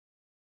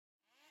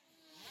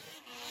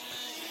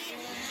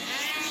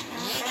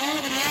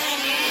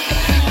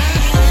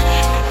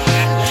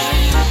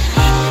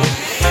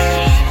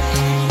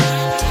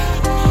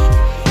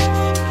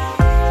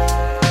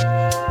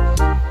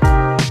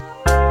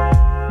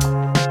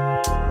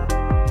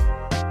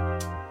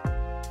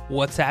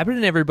What's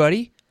happening,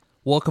 everybody?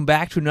 Welcome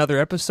back to another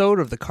episode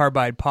of the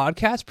Carbide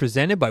Podcast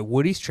presented by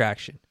Woody's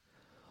Traction.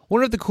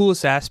 One of the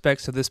coolest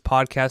aspects of this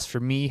podcast for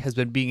me has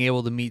been being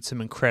able to meet some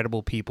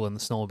incredible people in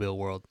the snowmobile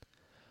world.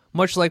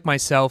 Much like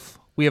myself,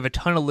 we have a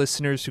ton of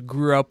listeners who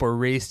grew up or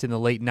raced in the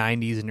late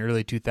 90s and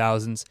early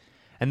 2000s,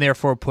 and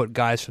therefore put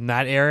guys from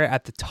that era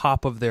at the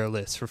top of their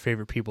list for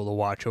favorite people to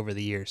watch over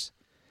the years.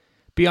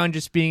 Beyond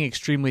just being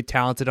extremely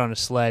talented on a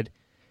sled,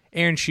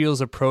 Aaron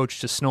Scheele's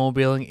approach to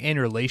snowmobiling and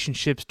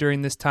relationships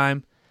during this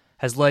time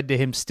has led to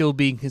him still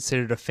being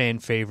considered a fan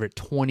favorite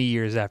 20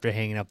 years after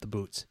hanging up the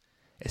boots,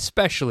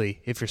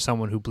 especially if you're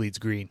someone who bleeds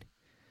green.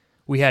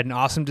 We had an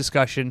awesome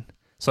discussion,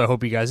 so I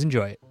hope you guys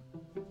enjoy it.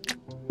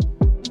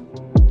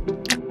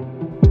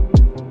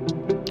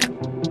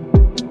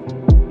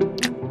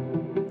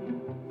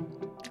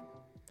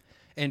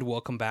 And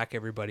welcome back,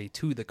 everybody,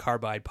 to the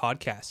Carbide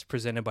Podcast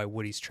presented by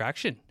Woody's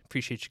Traction.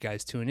 Appreciate you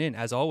guys tuning in,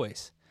 as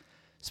always.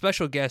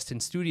 Special guest in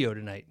studio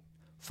tonight,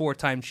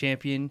 four-time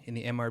champion in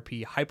the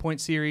MRP High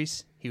Point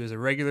Series. He was a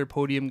regular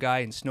podium guy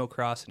in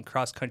snowcross and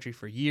cross country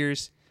for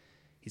years.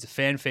 He's a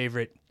fan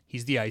favorite.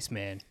 He's the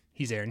Iceman.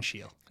 He's Aaron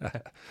Scheele.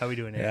 How we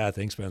doing, Aaron? Yeah,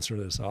 thanks, Spencer.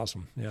 That's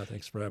awesome. Yeah,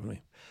 thanks for having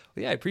me.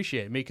 Well, yeah, I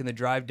appreciate it. Making the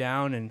drive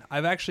down, and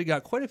I've actually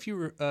got quite a few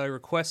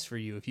requests for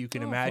you, if you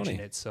can imagine funny.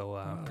 it.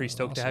 So pretty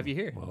stoked to have you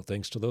here. Well,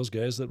 thanks to those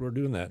guys that were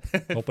doing that.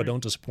 Hope I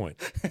don't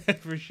disappoint.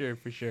 For sure.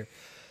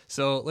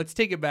 So let's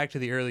take it back to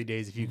the early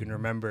days, if you can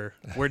remember.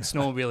 Where did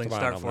snowmobiling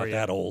start for you?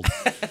 I'm not that old.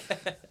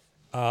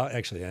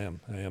 Actually, I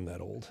am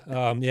that old.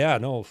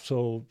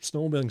 So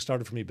snowmobiling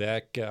started for me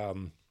back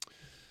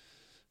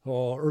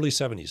early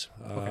 70s.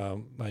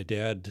 Okay. My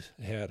dad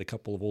had a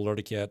couple of old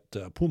Arctic Cat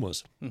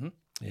Pumas, Mm-hmm.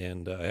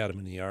 and I had them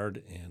in the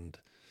yard, and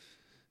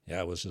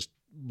I was just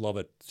love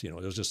it. You know,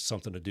 it was just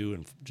something to do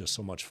and just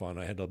so much fun.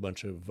 I had a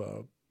bunch of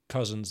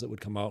cousins that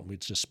would come out, and we'd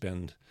just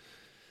spend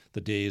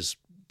the days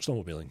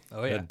snowmobiling.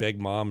 Oh, yeah. I'd beg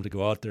Mom to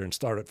go out there and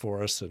start it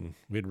for us, and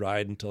we'd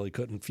ride until you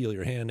couldn't feel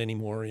your hand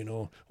anymore, you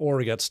know, or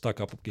we got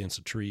stuck up against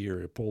a tree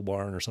or a pole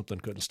barn or something,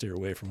 couldn't steer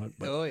away from it.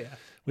 But Oh, yeah.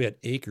 we had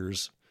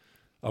acres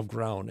of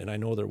ground, and I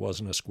know there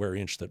wasn't a square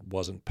inch that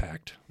wasn't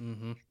packed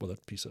with a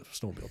piece of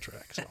snowmobile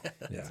track. So,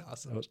 yeah,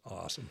 awesome. That was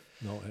awesome.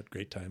 No, I had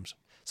great times.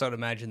 So I'd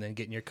imagine then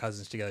getting your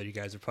cousins together, you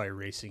guys are probably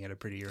racing at a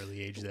pretty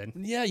early age then.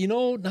 Yeah, you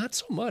know, not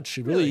so much.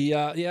 Really?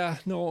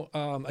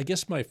 I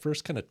guess my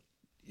first kind of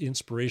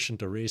inspiration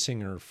to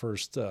racing or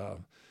first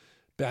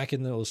back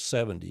in those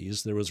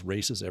 70s, there was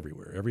races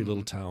everywhere. Every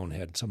little town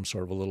had some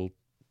sort of a little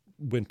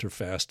winter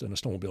fest and a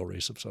snowmobile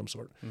race of some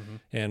sort.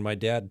 And my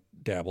dad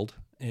dabbled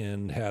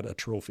and had a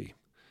trophy.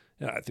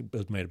 I think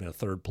it might have been a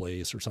third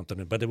place or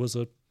something, but it was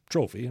a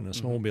trophy and a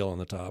snowmobile on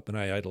the top, and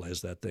I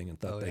idolized that thing and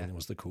thought that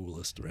was the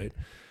coolest, right?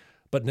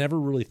 But never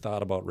really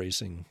thought about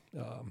racing,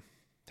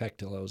 heck,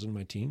 till I was in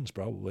my teens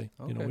probably.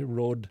 Okay. You know, we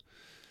rode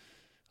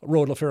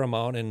a fair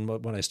amount,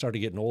 and when I started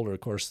getting older,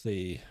 of course,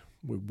 we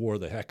wore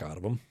the heck out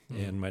of them,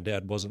 and my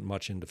dad wasn't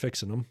much into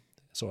fixing them,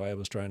 so I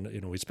was trying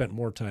to, we spent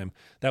more time.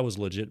 That was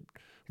legit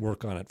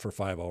work on it for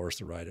 5 hours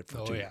to ride it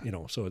for two,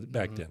 so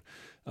back then,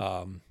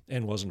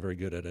 and wasn't very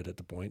good at it at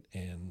the point,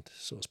 and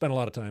so spent a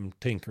lot of time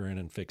tinkering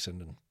and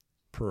fixing and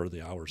per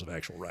the hours of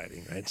actual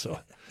riding, right? So,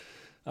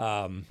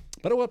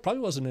 but it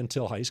probably wasn't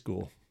until high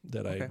school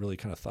that I really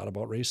kind of thought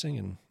about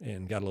racing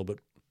and got a little bit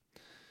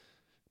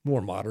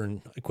more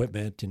modern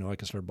equipment, I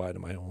could start buying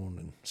my own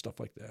and stuff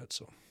like that.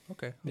 So,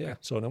 Okay. yeah.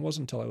 So it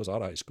wasn't until I was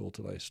out of high school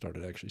till I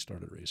started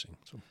racing.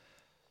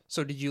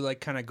 So did you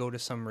kind of go to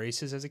some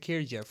races as a kid?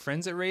 Did you have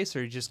friends that race,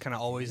 or just kind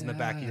of always in the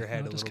back of your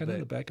head a just little kind of bit? in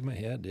the back of my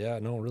head. Yeah,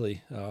 no,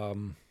 really. I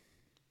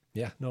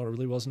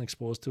really wasn't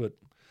exposed to it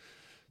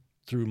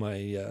through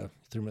my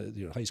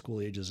high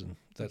school ages and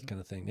that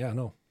kind of thing. Yeah,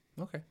 no.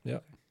 Okay. Yeah.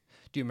 Okay.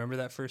 Do you remember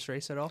that first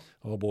race at all?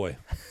 Oh boy.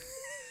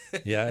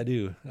 Yeah, I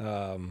do.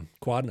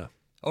 Quadna.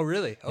 Oh,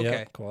 really? Okay.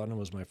 Yeah, Quadna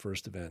was my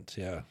first event.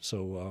 Yeah.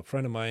 So a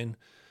friend of mine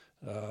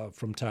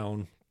from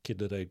town, kid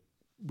that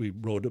we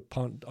rode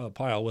a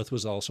pile with,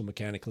 was also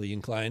mechanically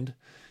inclined.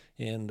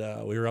 And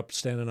we were up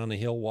standing on the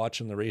hill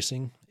watching the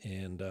racing.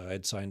 And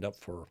I'd signed up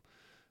for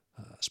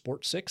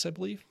Sport 6, I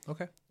believe.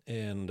 Okay.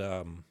 And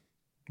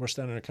we're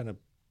standing there kind of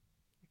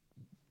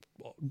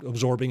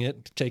absorbing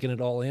it, taking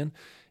it all in.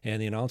 And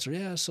the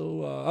announcer,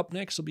 so up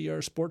next will be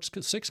our Sports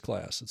 6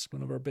 class. It's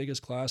one of our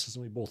biggest classes.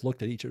 And we both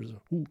looked at each other,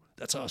 ooh,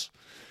 that's us.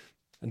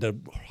 And to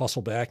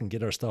hustle back and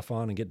get our stuff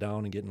on and get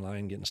down and get in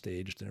line, getting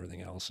staged and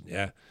everything else.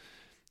 And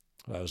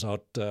I was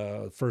out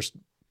first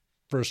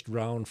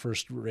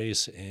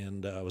race,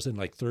 and I was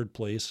in third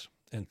place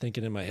and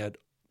thinking in my head,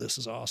 this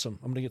is awesome.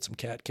 I'm going to get some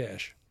cat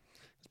cash.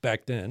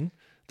 Back then,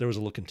 there was a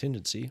little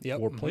contingency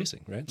for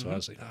placing, right? So I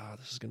was like,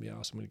 this is going to be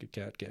awesome. I'm going to get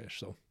cat cash.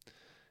 So,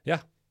 yeah,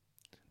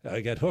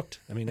 I got hooked.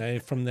 I mean,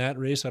 from that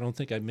race, I don't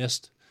think I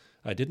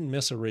didn't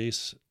miss a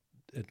race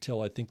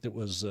until I think that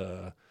was,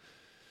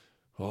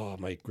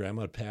 my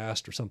grandma had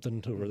passed or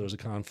something, where there was a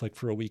conflict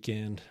for a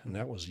weekend. And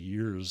that was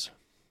years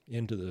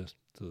into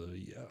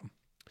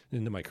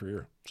into my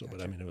career. So, gotcha.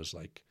 But I mean, it was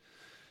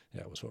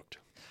I was hooked.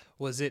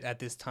 Was it at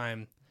this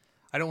time,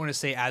 I don't want to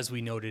say as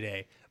we know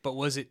today, but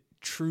was it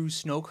true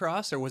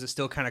snowcross, or was it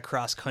still kind of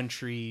cross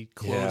country,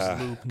 closed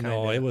loop? Kinda?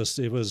 No, it was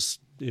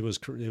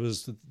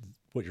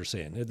what you're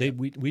saying.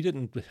 We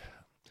didn't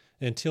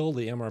until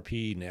the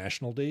MRP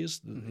national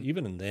days.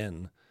 Even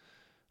then,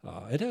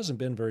 it hasn't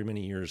been very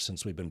many years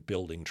since we've been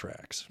building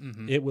tracks.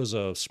 It was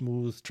a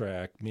smooth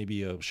track,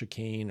 maybe a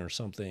chicane or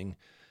something,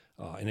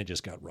 and it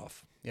just got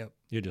rough. Yep.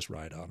 You just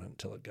ride on it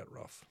until it got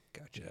rough.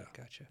 Gotcha. Yeah.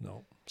 Gotcha.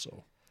 No,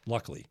 so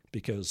luckily,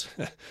 because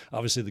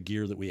obviously the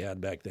gear that we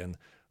had back then,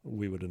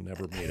 we would have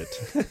never made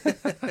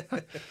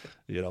it.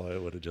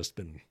 It would have just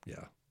been,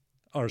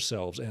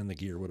 ourselves and the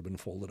gear would have been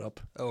folded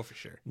up. Oh, for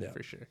sure. Yeah,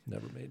 For sure.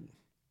 Never made it.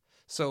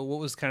 So what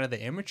was kind of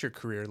the amateur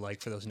career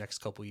like for those next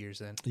couple years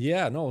then?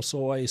 Yeah, no.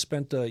 So I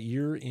spent a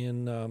year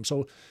in,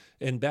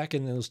 and back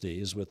in those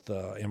days with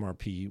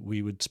MRP,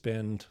 we would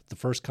spend the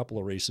first couple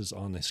of races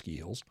on the ski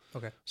hills.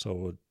 Okay.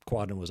 So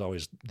Quadden was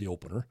always the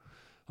opener.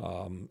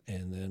 And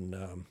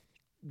then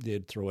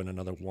they'd throw in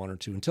another one or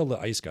two until the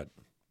ice got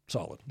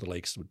solid. The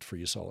lakes would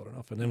freeze solid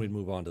enough. And then we'd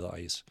move on to the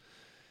ice.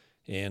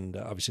 And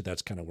obviously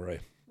that's kind of where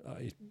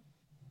I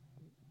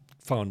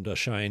found a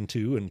shine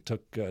too and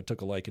took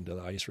a liking to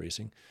the ice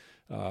racing.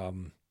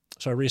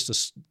 So I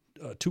raced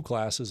two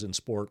classes in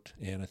sport,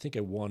 and I think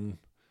I won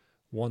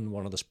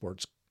one of the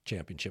sports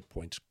championship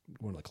points,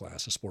 one of the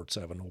classes, Sport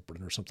 7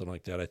 Open or something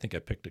like that. I think I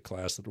picked a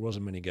class that there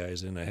wasn't many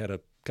guys in. I had a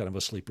kind of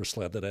a sleeper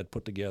sled that I'd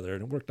put together,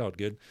 and it worked out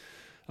good.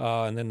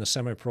 And then the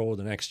semi-pro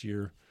the next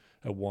year,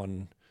 I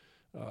won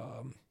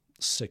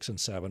 6 and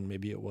 7,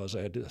 maybe it was.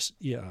 I had this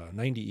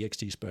 90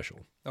 EXT special.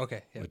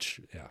 Okay. Yeah.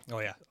 Which, Oh,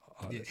 yeah.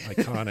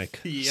 Iconic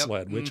Yep.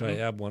 sled, which I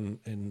have one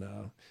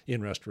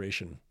in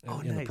restoration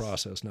in the nice.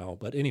 process now.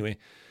 But anyway,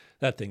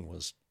 that thing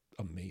was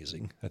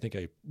amazing. I think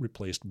I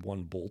replaced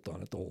one bolt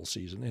on it the whole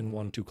season and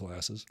won 2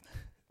 classes.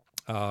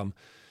 At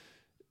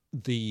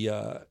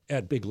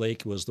Big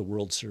Lake was the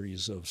World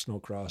Series of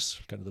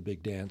Snowcross, kind of the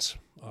big dance,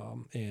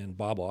 and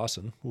Bob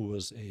Austin, who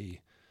was a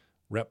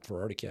rep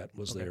for Arctic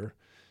was there,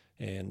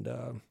 and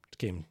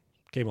came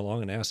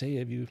along and asked, "Hey,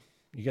 have you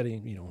got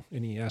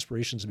any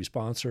aspirations to be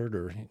sponsored,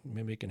 or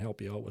maybe I can help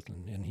you out with?"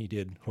 And he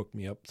did hook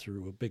me up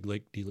through a Big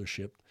Lake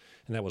dealership,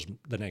 and that was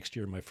the next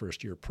year, my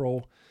first year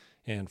pro,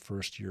 and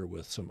first year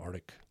with some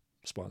Arctic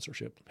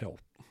sponsorship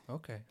help.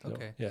 Okay. So,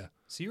 yeah.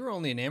 So you were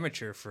only an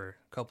amateur for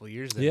a couple of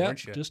years then,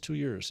 weren't you? Just 2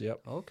 years.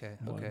 Yep. Okay.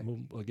 I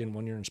moved, again,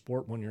 1 year in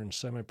sport, 1 year in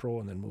semi-pro,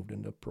 and then moved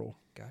into pro.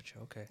 Gotcha.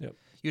 Okay. Yep.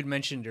 You had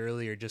mentioned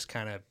earlier just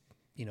kind of,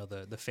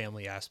 the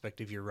family aspect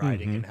of your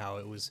riding and how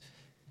it was,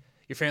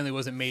 your family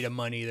wasn't made of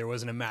money. There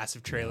wasn't a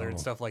massive trailer and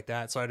stuff like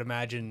that. So I'd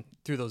imagine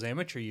through those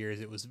amateur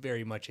years, it was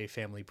very much a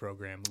family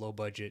program, low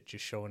budget,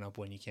 just showing up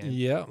when you can.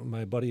 Yeah.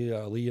 My buddy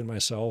Lee and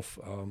myself,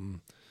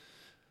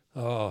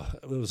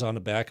 it was on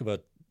the back of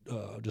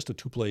just a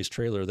 2-place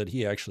trailer that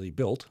he actually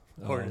built.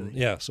 Oh, really?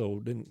 Yeah,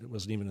 so it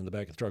wasn't even in the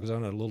back of the truck. It was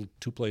on a little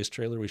 2-place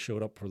trailer. We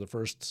showed up for the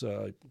first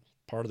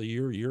part of the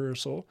year or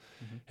so,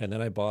 and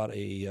then I bought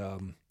a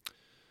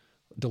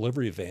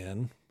delivery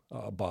van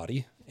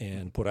body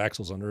and put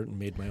axles under it and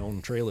made my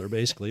own trailer,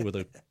 basically, with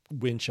a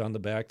winch on the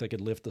back that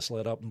could lift the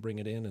sled up and bring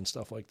it in and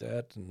stuff like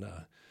that. And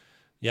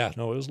it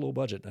was low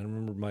budget. I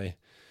remember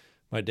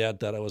my dad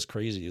thought I was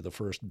crazy. I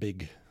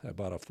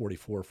bought a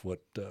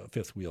 44-foot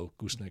fifth wheel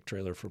gooseneck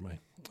trailer for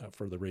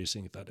the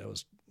racing. He thought that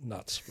was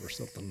nuts for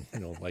something,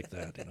 like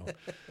that.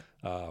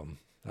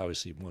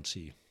 Obviously, once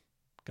he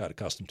got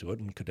accustomed to it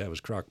and could have his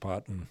crock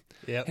pot and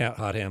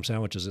hot ham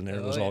sandwiches in there,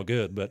 it was all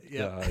good. But he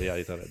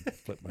thought I'd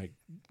flip my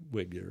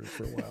wig here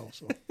for a while.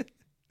 So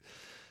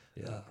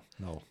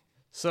no.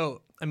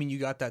 So, you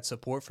got that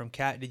support from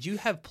Cat. Did you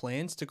have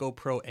plans to go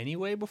pro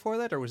anyway before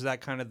that, or was that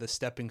kind of the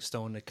stepping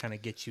stone to kind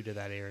of get you to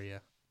that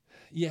area?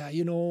 Yeah,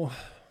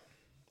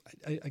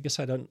 I guess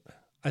I don't.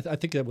 I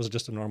think that was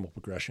just a normal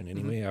progression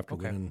anyway after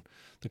winning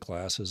the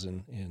classes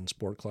in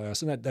sport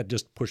class, and that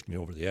just pushed me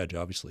over the edge,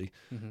 obviously.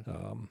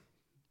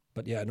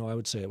 But yeah, no, I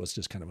would say it was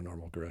just kind of a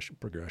normal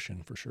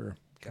progression for sure.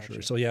 Gotcha. For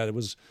sure. So yeah, it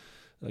was.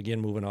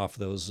 Again, moving off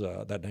those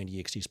that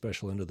 90 EXT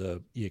special into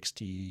the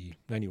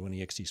 91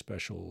 EXT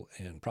special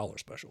and Prowler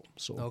special.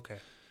 So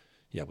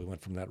yeah, we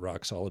went from that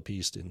rock solid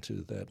piece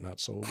into that not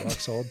so rock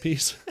solid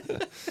piece.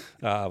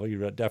 We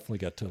definitely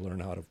got to learn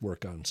how to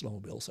work on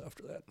snowmobiles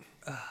after that.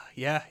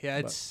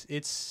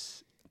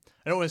 It's.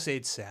 I don't want to say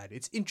it's sad.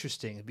 It's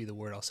interesting would be the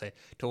word I'll say,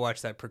 to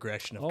watch that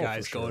progression of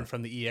guys going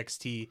from the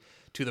EXT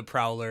to the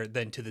Prowler,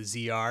 then to the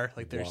ZR.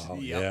 Like there's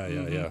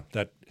yeah.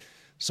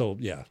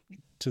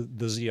 To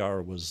the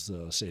ZR was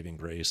the saving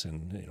grace,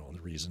 and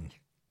the reason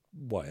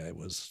why I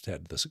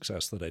had the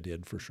success that I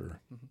did for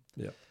sure.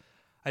 Yeah,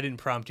 I didn't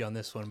prompt you on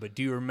this one, but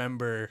do you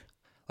remember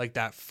like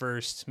that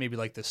first, maybe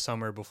like the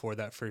summer before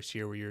that first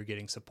year where you were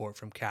getting support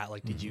from Cat?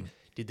 Like,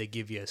 did they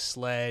give you a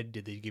sled?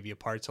 Did they give you a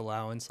parts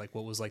allowance? Like,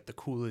 what was like the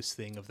coolest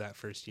thing of that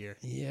first year?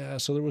 Yeah,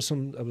 so there was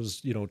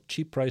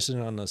cheap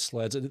pricing on the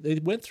sleds. They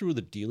went through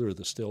the dealer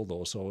still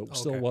though, so it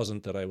still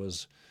wasn't that I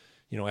was.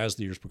 As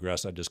the years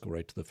progressed, I'd just go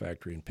right to the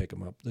factory and pick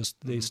them up.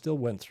 They still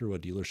went through a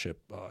dealership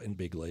in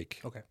Big Lake.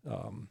 Okay.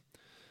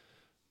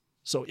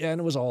 So yeah,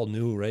 and it was all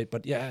new, right?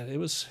 But yeah, it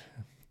was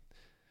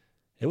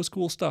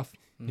cool stuff.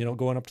 you know,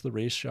 going up to the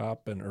race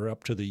shop or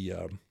up to the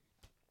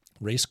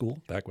race school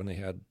back when they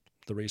had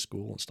the race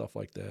school and stuff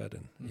like that.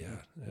 And yeah,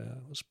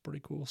 it was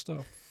pretty cool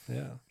stuff.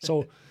 Yeah.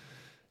 So,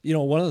 you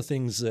know, one of the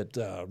things that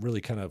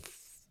really kind of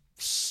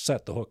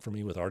set the hook for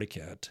me with Arctic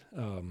Cat,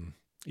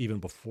 even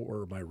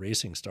before my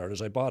racing started,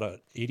 is I bought a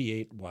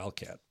 '88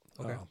 Wildcat,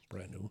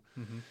 brand new,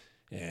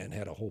 and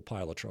had a whole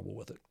pile of trouble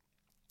with it.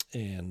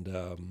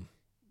 And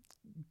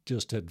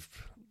just had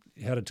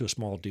it to a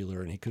small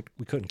dealer, and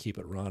we couldn't keep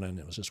it running.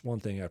 It was just one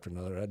thing after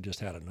another. I'd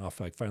just had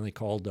enough. I finally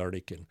called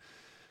Arctic and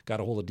got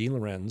a hold of Dean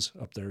Lorenz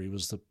up there. He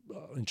was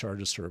in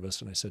charge of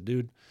service, and I said,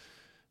 dude,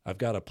 I've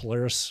got a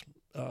Polaris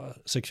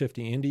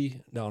 650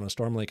 Indy down in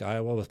Storm Lake,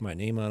 Iowa, with my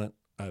name on it.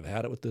 I've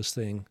had it with this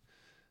thing.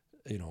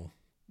 You know,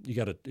 I'm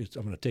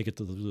going to take it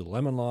to the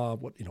Lemon Law.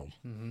 What, you know?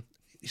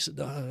 He said,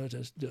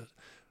 just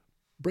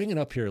bring it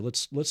up here.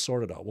 Let's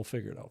sort it out. We'll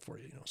figure it out for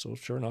you. You know. So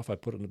sure enough, I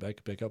put it in the back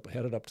of pickup,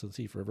 headed up to the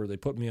Thief River. They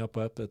put me up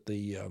at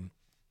the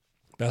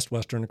Best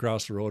Western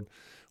across the road,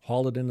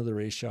 hauled it into the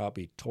race shop.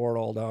 He tore it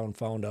all down.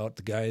 Found out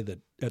the guy that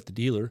at the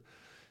dealer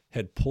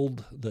had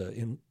pulled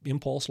the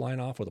impulse line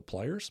off with the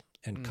pliers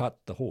and cut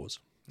the hose.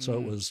 So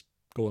it was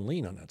going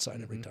lean on that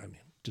side every time.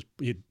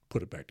 He'd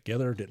put it back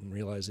together, didn't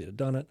realize he had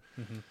done it.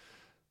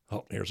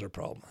 Oh, here's our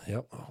problem.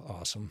 Yep,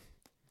 awesome.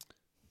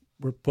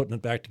 We're putting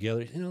it back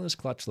together. You know, this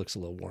clutch looks a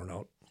little worn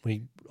out.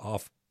 We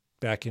off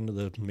back into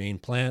the main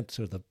plant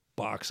to the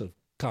box of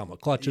comma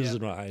clutches,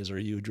 and my eyes are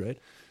huge, right?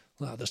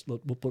 Well, we'll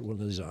put one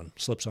of these on.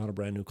 Slips on a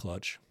brand new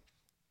clutch.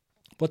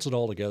 Puts it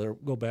all together,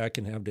 go back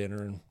and have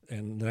dinner,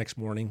 and the next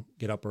morning,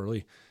 get up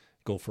early,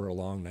 go for a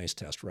long, nice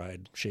test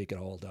ride, shake it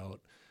all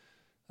out.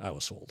 I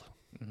was sold.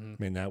 I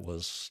mean,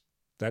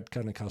 that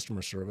kind of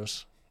customer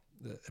service.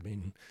 I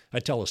mean, I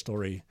tell a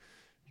story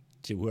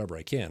to whoever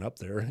I can up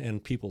there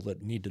and people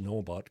that need to know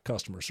about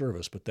customer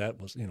service, but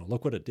that was, you know,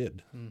 look what it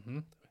did.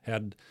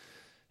 Had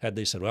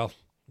they said, well,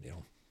 you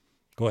know,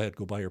 go ahead,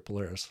 go buy your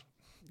Polaris,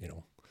 you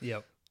know.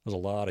 There's a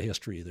lot of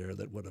history there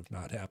that would have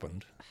not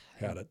happened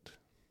had it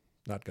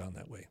not gone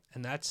that way.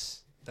 And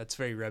that's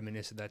very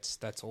reminiscent.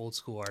 That's old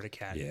school Arctic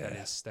Cat.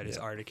 That is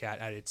Arctic Cat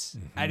at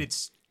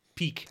its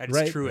peak, at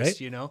its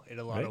truest, you know, in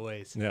a lot of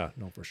ways. Yeah,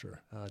 no, for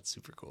sure. That's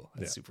super cool.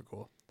 That's super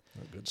cool.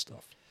 Good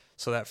stuff.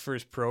 So that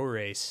first pro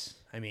race,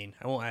 I mean,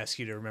 I won't ask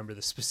you to remember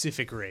the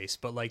specific race,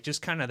 but like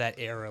just kind of that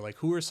era, like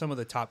who were some of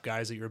the top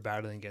guys that you were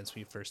battling against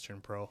when you first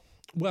turned pro?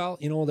 Well,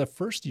 you know, the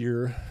first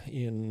year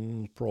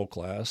in pro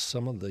class,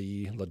 some of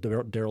the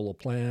Darryl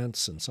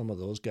LaPlante and some of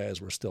those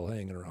guys were still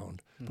hanging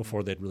around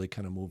before they'd really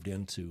kind of moved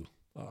into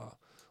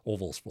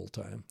ovals full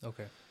time.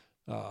 Okay.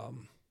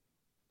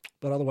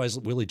 But otherwise,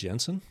 Willie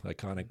Jensen,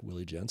 iconic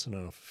Willie Jensen. I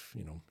don't know if,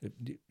 you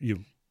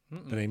know,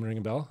 the name ring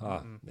a bell?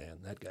 Man,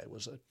 that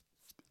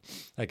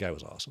guy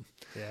was awesome.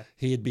 Yeah.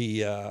 He'd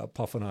be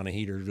puffing on a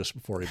heater just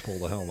before he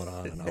pulled the helmet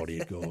on, and out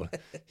he'd go.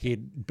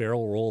 He'd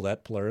barrel roll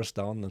that Polaris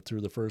down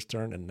through the first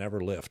turn and never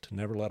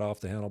let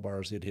off the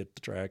handlebars. He'd hit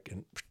the track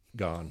and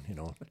gone, you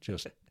know,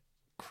 just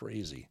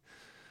crazy.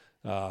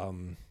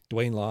 Dwayne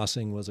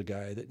Lossing was a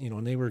guy that, you know,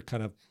 and they were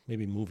kind of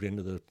maybe moved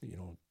into the, you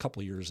know, a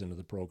couple of years into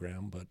the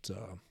program, but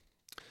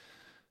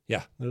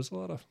yeah, there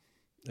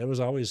was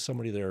always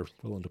somebody there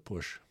willing to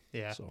push.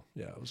 Yeah. So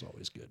yeah, it was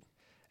always good.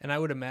 And I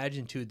would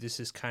imagine, too, this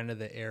is kind of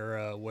the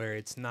era where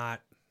it's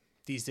not,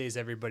 these days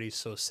everybody's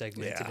so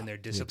segmented in their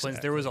disciplines.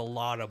 Exactly. There was a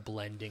lot of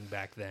blending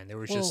back then. There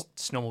was just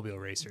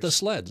snowmobile racers. The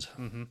sleds.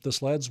 The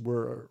sleds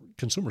were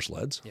consumer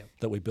sleds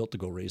that we built to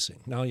go racing.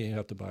 Now you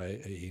have to buy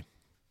a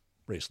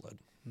race sled.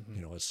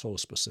 You know, it's so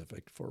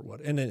specific for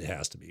what, and it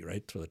has to be,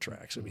 right, for the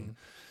tracks. I mean,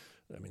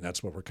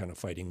 that's what we're kind of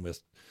fighting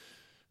with.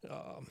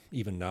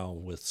 Even now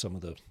with some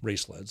of the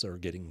race sleds that are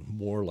getting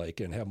more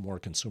like and have more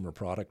consumer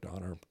product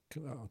on or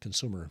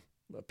consumer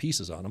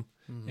pieces on them,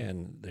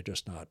 and they're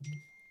just not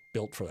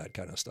built for that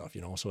kind of stuff,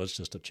 you know, so it's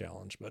just a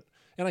challenge.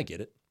 And I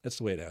get it. That's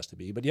the way it has to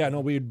be. But yeah, no,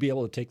 we'd be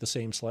able to take the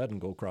same sled and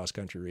go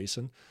cross-country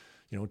racing,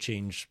 you know,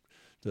 change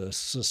the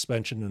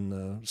suspension and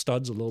the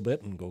studs a little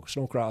bit and go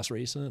snowcross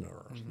racing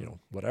or, you know,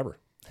 whatever.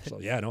 So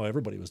yeah, no,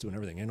 everybody was doing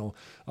everything. I know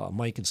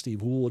Mike and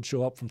Steve Hoole would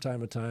show up from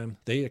time to time.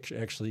 They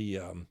actually,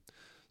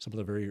 some of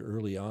the very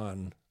early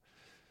on,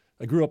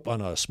 I grew up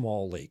on a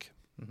small lake.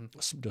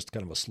 Just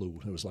kind of a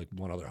slough. There was like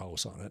one other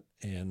house on it,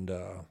 and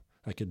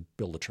I could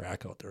build a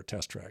track out there, a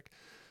test track.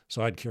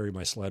 So I'd carry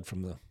my sled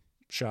from the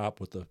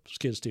shop with the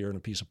skid steer and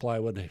a piece of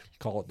plywood,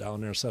 call it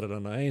down there, set it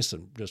on ice,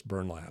 and just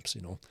burn laps,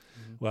 you know.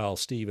 Well,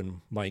 Steve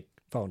and Mike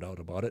found out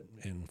about it,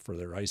 and for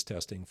their ice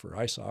testing for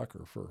ISOC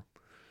or for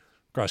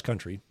cross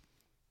country,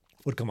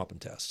 would come up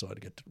and test. So I'd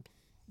get to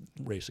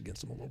race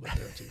against them a little bit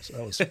there too. So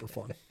that was super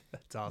fun.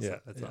 That's awesome.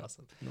 That's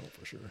awesome. No,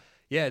 for sure.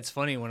 Yeah, it's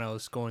funny when I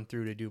was going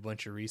through to do a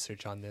bunch of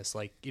research on this,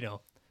 like, you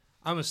know,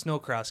 I'm a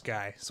snowcross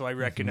guy, so I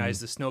recognize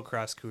the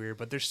snowcross career,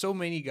 but there's so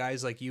many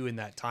guys like you in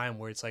that time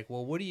where it's like,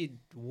 well, what do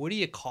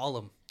you call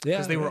them?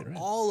 Because they were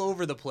all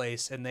over the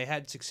place and they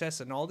had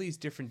success in all these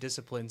different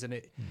disciplines.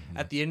 And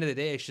at the end of the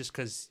day, it's just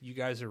because you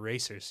guys are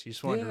racers. You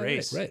just wanted to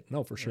race. Right.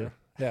 No, for sure.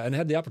 Yeah, and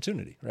had the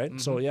opportunity, right?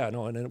 So, yeah,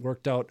 no, and it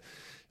worked out.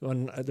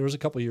 There was a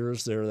couple of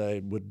years there that I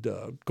would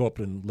go up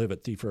and live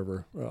at Thief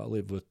River,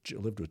 lived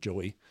with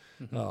Joey,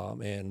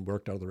 and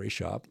worked out of the race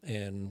shop.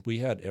 And we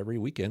had every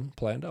weekend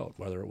planned out,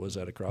 whether it was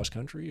at a cross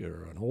country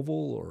or an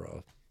oval or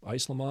a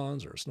ice Le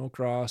Mans or a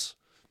snowcross.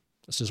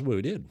 That's just what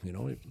we did. You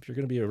know, if you're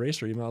going to be a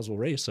racer, you might as well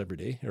race every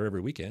day or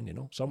every weekend, you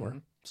know,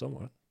 somewhere.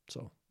 So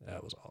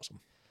that was awesome.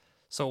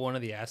 So one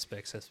of the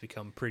aspects that's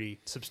become pretty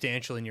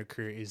substantial in your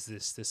career is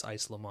this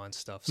ice Le Mans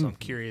stuff. So I'm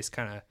curious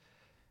kind of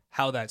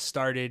how that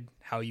started,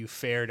 how you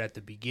fared at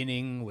the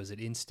beginning. Was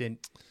it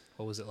instant?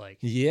 What was it like?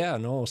 Yeah,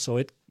 no. So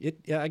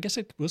I guess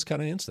it was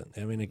kind of instant.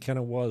 I mean, it kind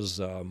of was,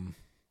 and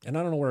I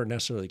don't know where it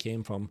necessarily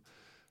came from,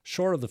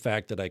 short of the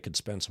fact that I could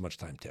spend so much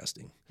time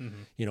testing.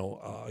 You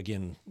know,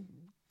 again,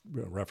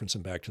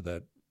 referencing back to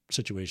that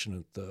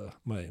situation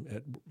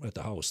at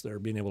the house there,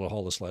 being able to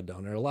haul the sled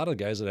down there. A lot of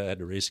the guys that I had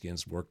to race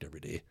against worked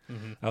every day.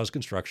 I was a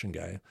construction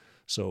guy,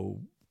 so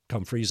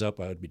come freeze up,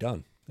 I would be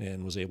done,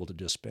 and was able to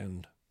just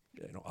spend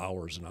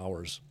hours and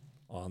hours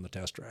on the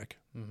test track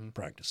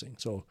practicing.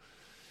 So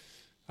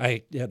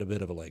I had a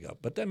bit of a leg up,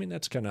 but I mean,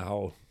 that's kind of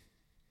how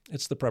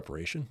it's the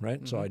preparation,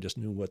 right? So I just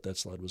knew what that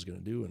sled was going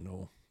to do and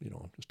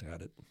just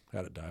had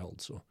it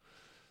dialed. So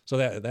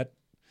that,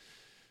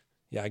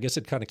 yeah, I guess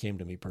it kind of came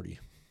to me pretty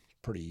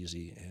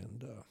easy,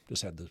 and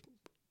just had the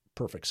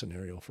perfect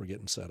scenario for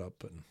getting set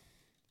up and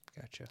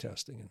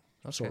testing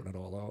and sorting it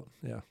all out.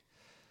 Yeah.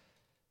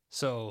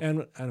 So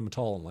and I'm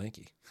tall and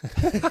lanky,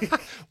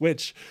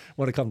 which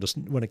when it came to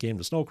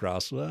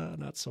snowcross,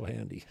 not so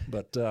handy.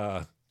 But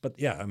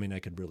yeah, I mean, I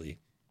could really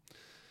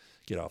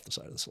get off the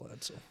side of the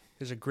sled. So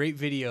there's a great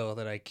video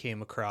that I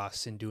came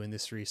across in doing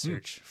this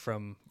research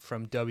from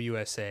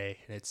WSA,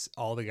 and it's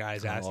all the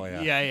guys asking.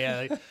 Oh,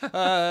 yeah. Like,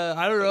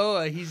 I don't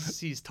know.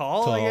 He's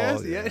tall, I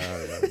guess.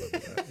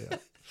 Yeah.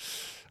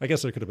 I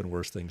guess there could have been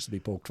worse things to be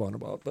poked fun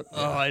about, but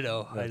I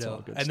know.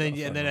 And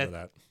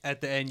then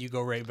at the end, you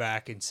go right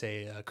back and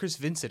say, Chris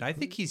Vincent. I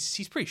think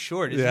he's pretty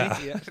short, isn't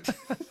he? Yeah.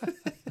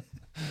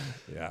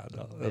 Yeah.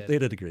 No, they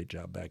did a great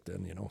job back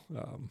then.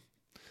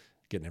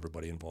 Getting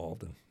everybody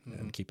involved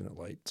and keeping it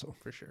light. So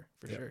for sure.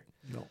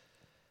 No.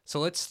 So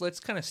let's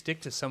kind of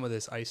stick to some of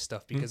this ice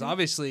stuff, because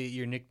obviously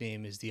your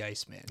nickname is the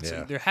Iceman. So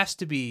Yeah. there has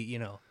to be,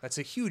 that's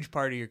a huge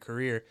part of your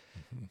career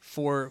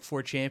for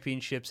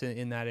championships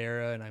in that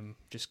era. And I'm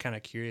just kind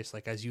of curious,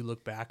 like, as you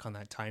look back on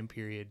that time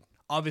period,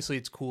 obviously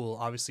it's cool.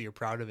 Obviously you're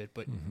proud of it,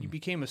 but you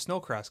became a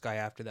snowcross guy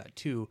after that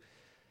too.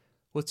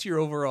 What's your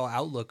overall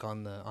outlook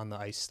on the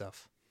ice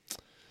stuff?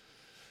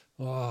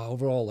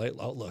 Overall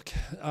outlook.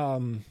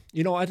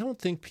 I don't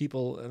think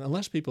people,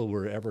 unless people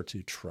were ever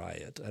to try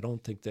it, I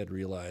don't think they'd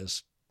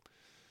realize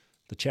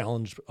the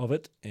challenge of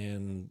it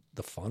and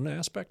the fun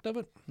aspect of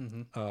it.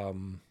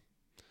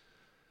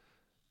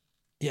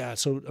 Yeah.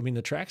 So, I mean,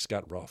 the tracks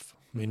got rough.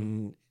 I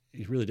mean,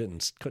 you really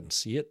couldn't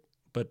see it,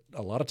 but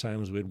a lot of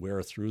times we'd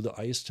wear through the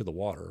ice to the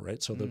water,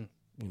 right? So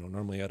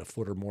normally you had a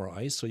foot or more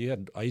ice. So you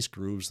had ice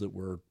grooves that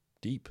were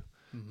deep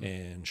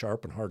and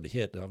sharp and hard to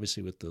hit.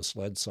 Obviously with the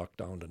sled sucked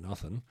down to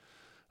nothing,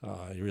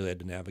 you really had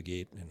to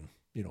navigate and,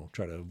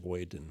 try to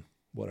avoid and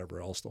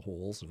whatever else the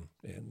holes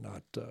and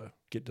not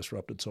get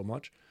disrupted so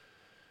much.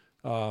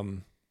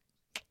 And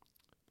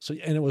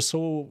it was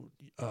so,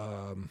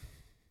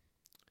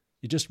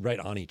 you just right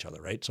on each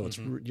other, right? So it's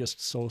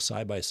just so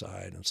side by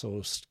side and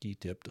so ski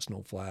tip to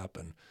snow flap.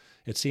 And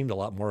it seemed a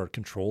lot more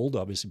controlled,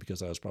 obviously,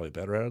 because I was probably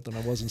better at it than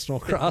I was in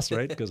snowcross,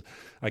 right? Because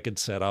I could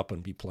set up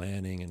and be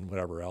planning and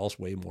whatever else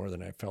way more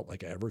than I felt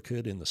like I ever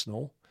could in the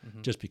snow,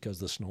 just because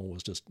the snow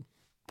was just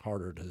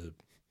harder to,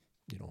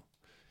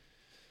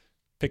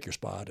 pick your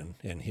spot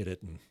and hit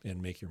it and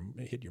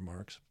hit your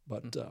marks.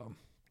 But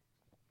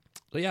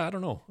yeah, I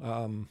don't know.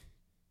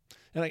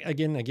 And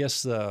I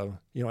guess,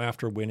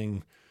 after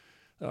winning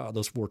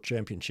those 4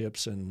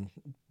 championships and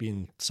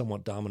being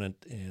somewhat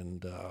dominant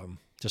and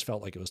just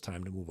felt like it was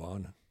time to move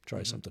on,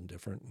 try something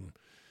different. And,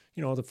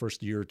 the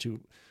first year or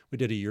two, we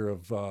did a year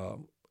of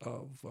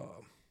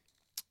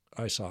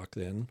ice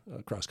hockey then,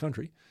 cross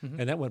country,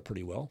 and that went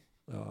pretty well.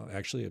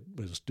 Actually, it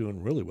was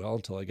doing really well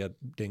until I got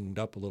dinged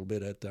up a little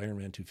bit at the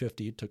Ironman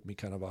 250. It took me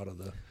kind of out of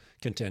the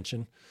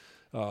contention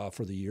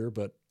for the year.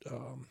 But,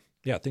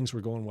 yeah, things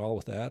were going well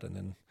with that. And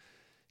then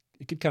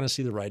you could kind of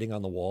see the writing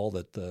on the wall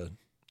that the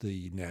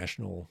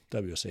national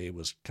WSA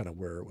was kind of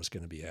where it was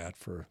going to be at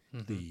for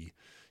the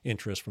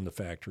interest from the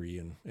factory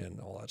and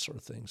all that sort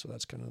of thing. So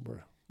that's kind of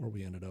where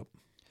we ended up.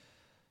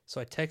 So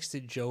I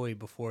texted Joey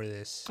before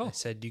this. I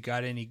said, "Do you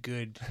got any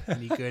good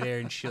air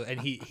and Scheele?"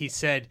 And he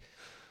said,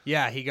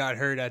 "Yeah, he got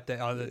hurt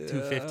on the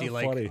 250.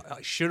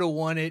 Like, should have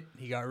won it.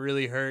 He got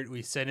really hurt.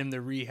 We sent him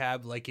to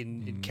rehab, like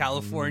in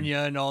California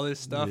and all this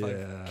stuff."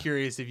 Yeah. I'm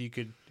curious if you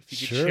could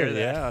share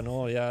that.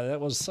 Yeah,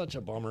 that was such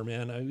a bummer,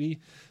 man.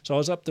 So I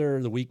was up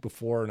there the week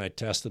before, and I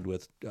tested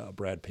with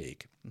Brad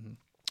Paik,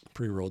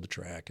 pre-rode the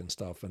track and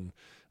stuff, and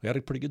we had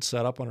a pretty good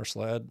setup on our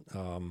sled.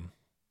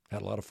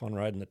 Had a lot of fun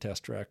riding the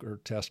test track or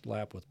test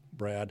lap with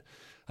Brad.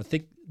 I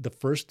think the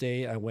first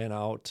day I went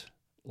out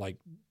like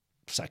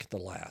second to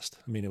last.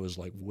 I mean, it was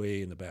like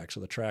way in the back,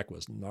 so the track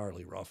was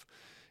gnarly rough,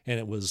 and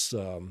it was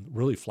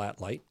really flat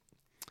light.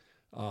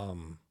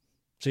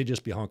 So you'd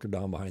just be hunkered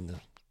down behind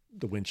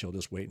the windshield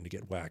just waiting to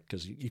get whacked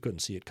because you couldn't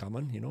see it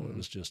coming. It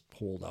was just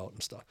holed out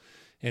and stuff.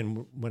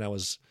 And when I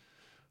was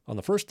on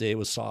the first day, it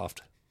was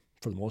soft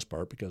for the most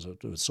part because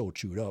it was so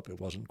chewed up. It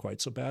wasn't quite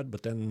so bad.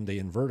 But then they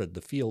inverted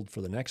the field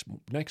for the next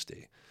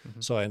day.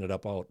 So I ended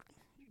up out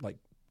like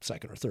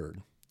second or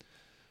third.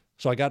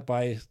 So I got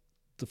by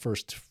the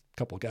first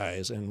couple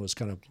guys and was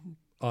kind of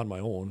on my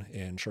own.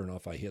 And sure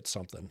enough, I hit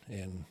something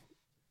and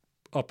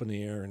up in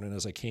the air. And then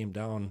as I came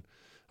down,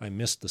 I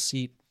missed the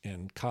seat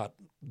and caught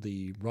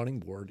the running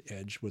board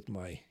edge with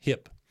my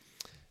hip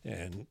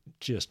and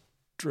just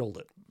drilled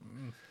it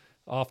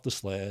off the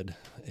sled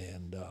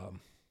and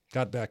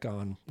got back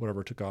on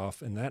whatever took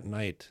off. And that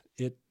night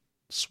it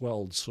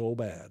swelled so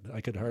bad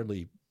I could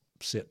hardly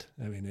sit.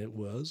 I mean, it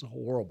was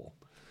horrible.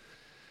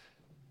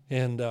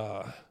 And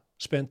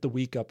spent the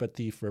week up at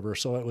Thief River.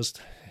 So it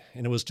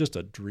was just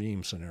a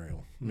dream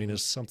scenario. I mean,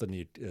 it's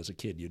something as a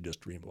kid you'd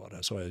just dream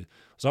about. So I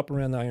was up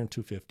around the Iron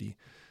 250.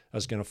 I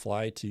was going to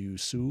fly to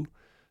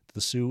the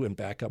Sioux and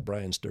back up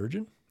Brian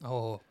Sturgeon.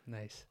 Oh,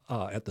 nice.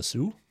 At the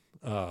Sioux.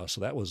 So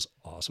that was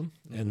awesome.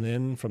 And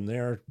then from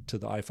there to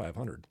the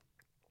I-500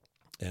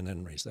 and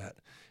then race that.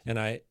 And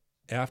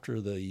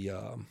after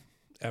the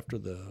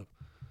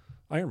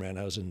Ironman,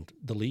 I was in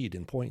the lead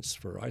in points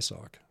for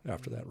ISOC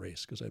after that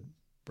race because I had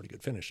a pretty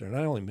good finish there. And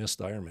I only missed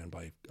the Ironman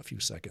by a few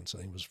seconds.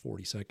 I think it was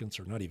 40 seconds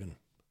or not even,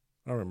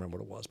 I don't remember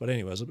what it was. But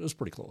anyways, it was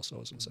pretty close. I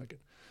was in second.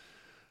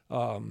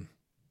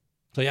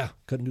 So yeah,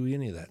 couldn't do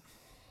any of that.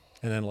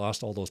 And then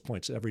lost all those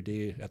points. Every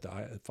day at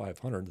the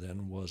 500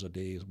 then was a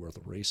day's worth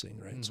of racing,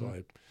 right? So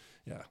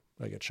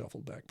I got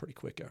shuffled back pretty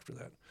quick after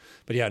that.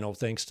 But yeah, no,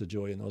 thanks to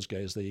Joey and those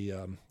guys. They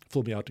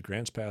flew me out to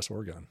Grants Pass,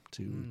 Oregon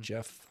to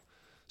Jeff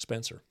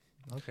Spencer.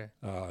 Okay.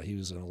 He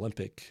was an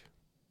Olympic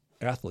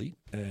athlete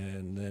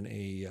and then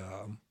a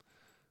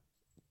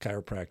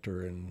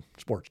chiropractor and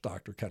sports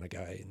doctor kind of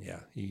guy. And yeah,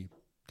 he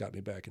got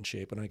me back in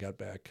shape and I got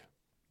back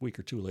week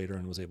or two later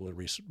and was able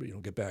to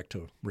get back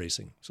to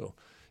racing. So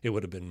it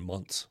would have been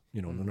months,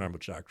 the normal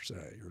doctor said,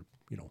 hey, you're,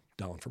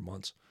 down for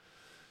months.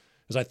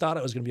 As I thought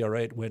I was going to be all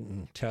right, went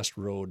and test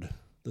rode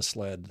the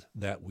sled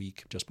that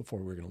week just before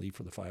we were going to leave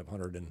for the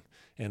 500 and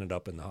ended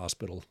up in the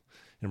hospital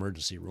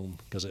emergency room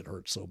because it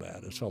hurt so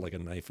bad. It felt like a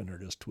knife in there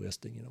just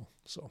twisting,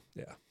 So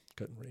yeah,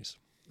 couldn't race.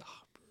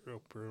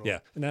 Oh, brutal. Yeah.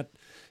 And that,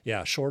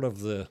 short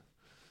of the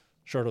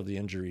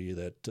injury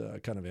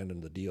that kind of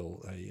ended the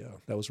deal,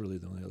 that was really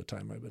the only other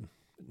time I've been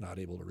not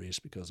able to race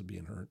because of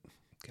being hurt.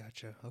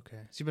 Gotcha. Okay.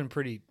 So you've been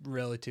pretty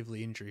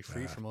relatively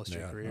injury-free for most of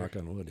your career. Knock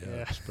on wood,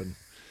 yeah. It's been,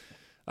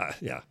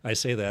 I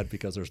say that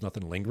because there's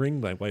nothing lingering.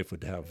 My wife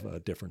would have a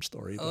different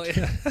story. But,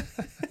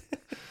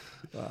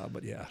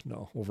 but yeah,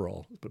 no,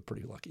 overall, it's been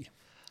pretty lucky.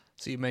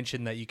 So you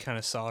mentioned that you kind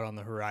of saw it on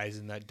the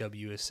horizon that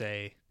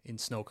WSA in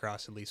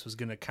snowcross at least was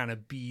going to kind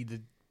of be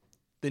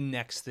the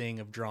next thing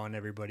of drawing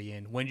everybody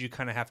in. When did you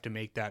kind of have to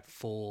make that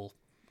full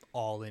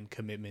all-in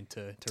commitment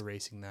to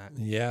racing that?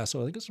 Yeah, so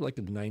I think it's like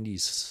the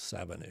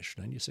 97-ish,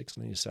 96,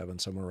 97,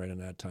 somewhere right in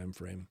that time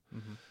frame.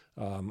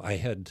 I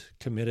had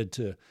committed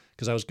to,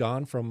 because I was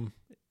gone from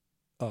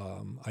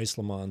Ice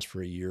Le Mans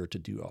for a year to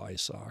do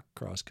ISOC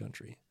cross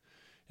country.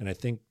 And I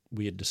think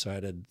we had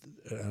decided,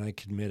 and I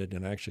committed,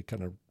 and I actually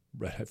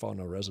I found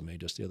a resume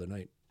just the other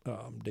night,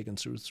 digging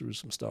through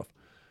some stuff,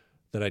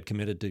 that I'd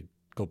committed to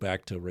go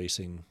back to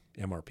racing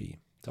MRP,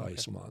 to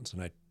Ice Le Mans.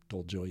 And I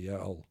told Joey,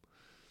 I'll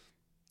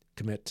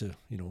commit to,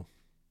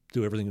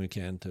 do everything we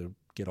can to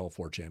get all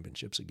 4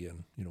 championships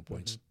again,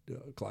 points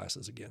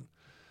classes again.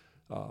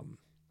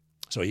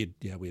 So we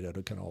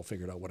had kind of all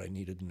figured out what I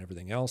needed and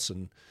everything else.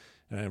 And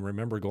I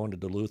remember going to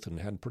Duluth and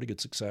had pretty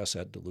good success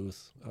at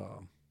Duluth,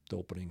 the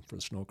opening for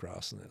the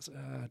snowcross. And I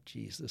said,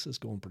 geez, this is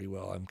going pretty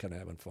well. I'm kind of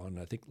having fun.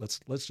 I think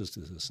let's just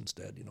do this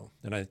instead,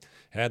 And I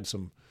had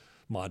some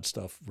mod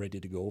stuff ready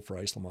to go for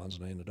Ice Le Mans,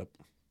 and I ended up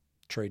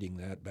trading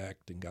that back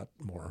and got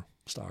more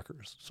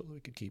stockers so that we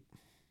could keep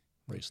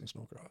racing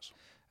snowcross.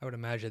 I would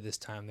imagine this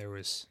time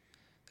there's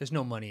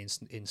no money in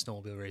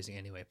snowmobile racing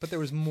anyway, but there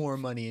was more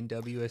money in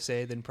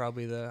WSA than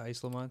probably the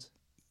Ice Le Mans.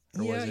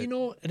 Yeah,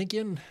 and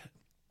again,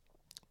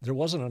 there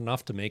wasn't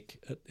enough to make.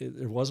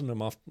 There wasn't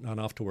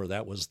enough to where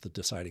that was the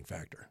deciding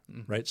factor,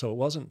 right? So it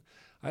wasn't.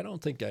 I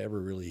don't think I ever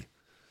really.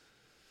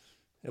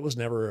 It was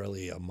never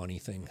really a money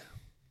thing,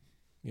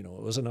 It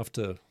was enough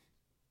to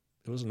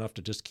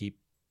just keep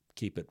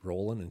it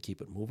rolling and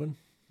keep it moving.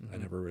 I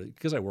never really,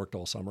 because I worked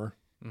all summer.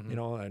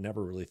 I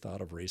never really thought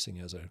of racing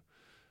as it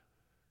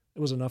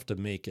was enough to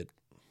make it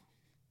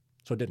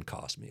so it didn't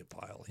cost me a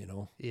pile,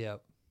 Yeah.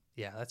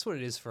 Yeah, that's what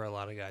it is for a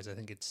lot of guys. I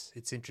think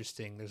it's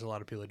interesting. There's a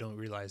lot of people that don't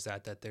realize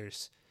that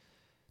there's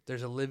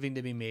a living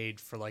to be made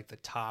for like the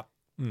top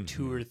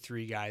 2 or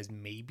 3 guys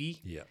maybe.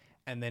 Yeah.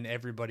 And then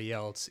everybody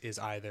else is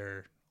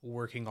either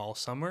working all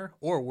summer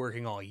or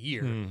working all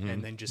year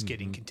and then just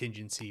getting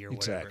contingency or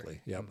whatever.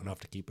 Exactly. Yeah, enough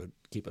to keep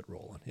it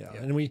rolling. Yeah.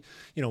 And we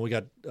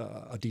got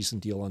a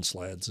decent deal on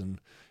sleds and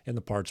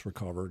the parts were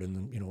covered, and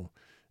then,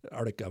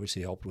 Arctic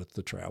obviously helped with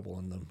the travel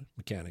and the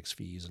mechanics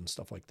fees and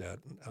stuff like that.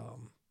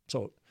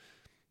 So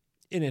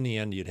And in the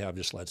end, you'd have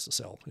just sleds to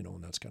sell,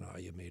 and that's kind of how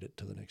you made it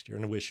to the next year.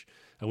 And I wish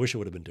it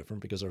would have been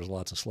different because there was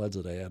lots of sleds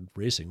that I had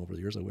racing over the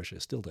years. I wish I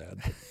still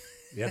had. But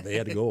yeah, they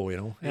had to go,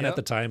 And at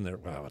the time, they're,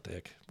 wow, what the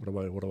heck?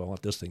 What do I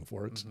want this thing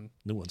for? It's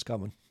new one's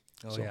coming.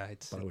 Oh, so, yeah.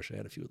 But I wish I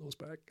had a few of those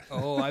back.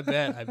 Oh, I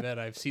bet.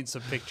 I've seen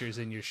some pictures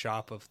in your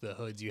shop of the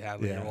hoods you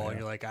have on your wall, and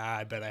you're like,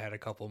 I bet I had a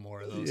couple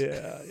more of those.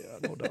 Yeah,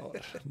 no doubt.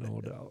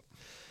 No doubt.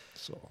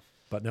 So,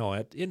 but no,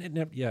 it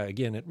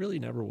really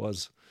never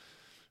was.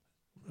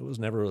 It was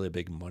never really a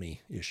big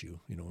money issue,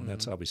 and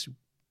that's obviously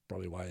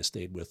probably why I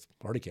stayed with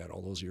Arctic Cat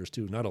all those years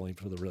too, not only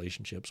for the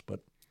relationships,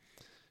 but,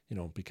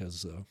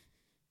 because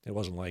it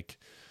wasn't like,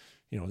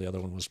 the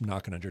other one was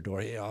knocking on your door,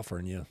 hey,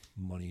 offering you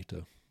money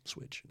to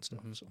switch and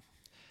stuff. So.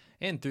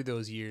 And through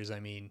those years, I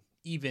mean,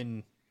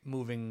 even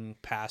moving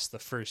past the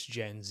first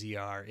gen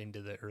ZR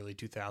into the early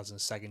 2000s,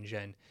 second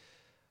gen,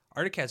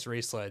 Arctic Cat's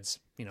race sleds,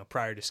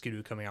 prior to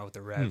Skidoo coming out with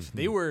the Rev,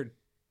 they were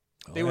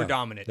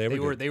dominant. They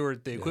were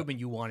the equipment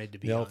you wanted to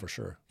be on. For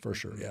sure.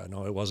 Yeah,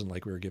 no, it wasn't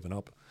like we were giving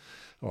up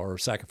or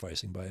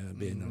sacrificing by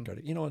being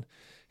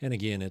and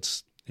again,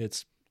 it's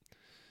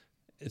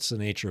the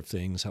nature of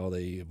things, how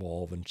they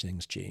evolve and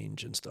things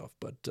change and stuff.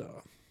 But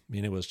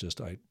it was just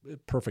a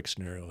perfect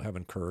scenario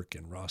having Kirk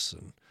and Russ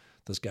and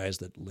those guys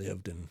that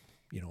lived and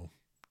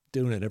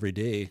doing it every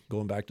day,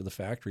 going back to the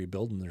factory,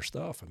 building their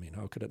stuff. I mean,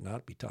 how could it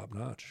not be top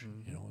notch?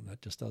 And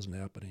that just doesn't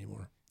happen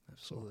anymore.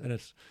 Absolutely. So, and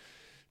it's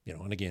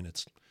and again,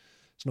 it's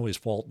nobody's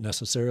fault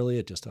necessarily.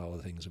 It's just how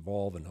things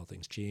evolve and how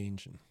things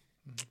change. And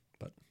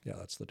but yeah,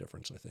 that's the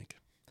difference, I think.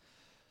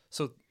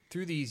 So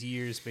through these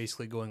years,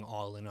 basically going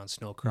all in on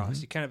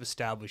snowcross, you kind of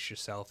established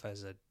yourself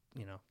as a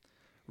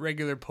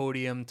regular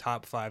podium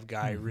top 5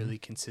 guy, really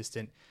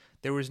consistent.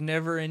 There was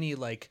never any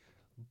like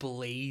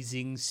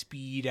blazing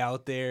speed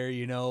out there,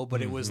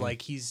 but it was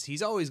like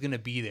he's always going to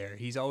be there.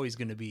 He's always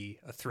going to be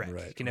a threat.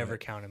 Right, you can never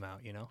count him out.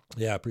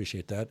 Yeah, I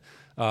appreciate that.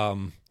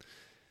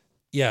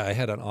 Yeah, I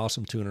had an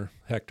awesome tuner,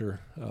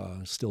 Hector,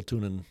 still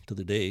tuning to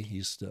the day.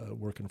 He's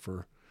working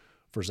for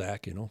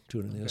Zach,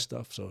 tuning his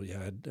stuff. So yeah,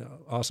 I had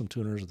awesome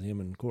tuners with him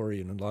and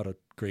Corey and a lot of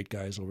great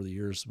guys over the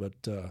years, but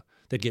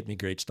they'd get me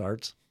great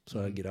starts.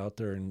 So I'd get out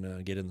there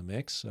and get in the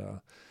mix.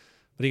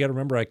 But you got to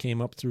remember, I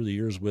came up through the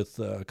years with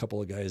a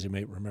couple of guys you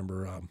might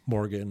remember,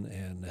 Morgan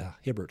and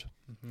Hibbert.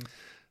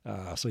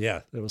 So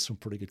yeah, there was some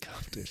pretty good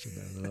competition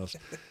there.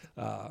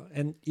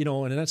 And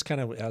that's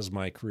kind of as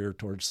my career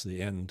towards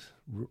the end,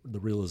 the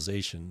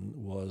realization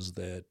was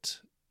that,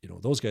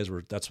 those guys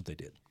that's what they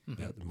did.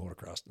 They had the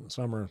motocross in the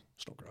summer,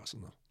 snowcross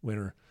in the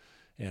winter.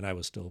 And I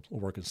was still a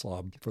working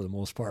slob for the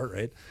most part,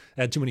 right?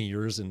 I had too many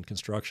years in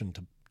construction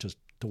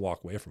to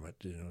walk away from it,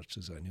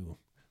 because I knew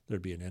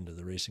there'd be an end to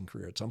the racing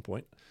career at some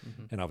point.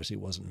 And obviously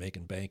it wasn't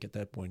making bank at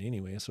that point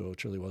anyway, so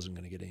it really wasn't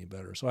going to get any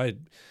better. So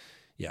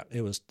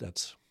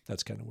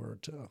that's kind of where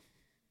it,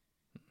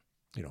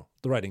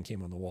 the writing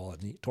came on the wall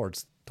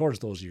towards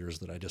those years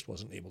that I just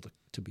wasn't able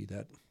to be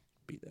that.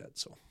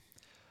 So,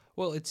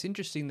 well, it's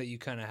interesting that you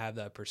kind of have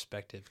that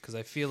perspective, because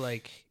I feel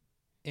like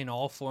in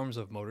all forms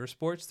of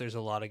motorsports, there's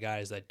a lot of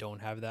guys that don't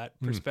have that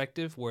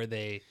perspective where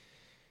they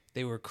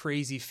were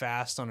crazy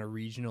fast on a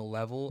regional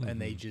level and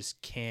they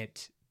just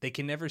can't. They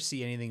can never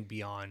see anything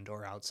beyond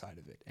or outside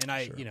of it. And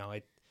I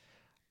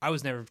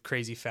was never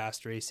crazy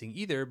fast racing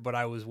either, but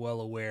I was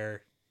well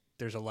aware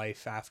there's a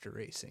life after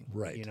racing,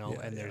 right?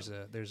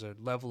 There's a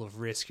level of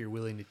risk you're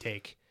willing to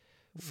take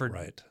for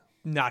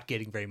not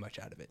getting very much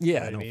out of it.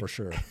 Yeah, I know, for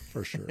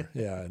sure.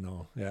 Yeah, I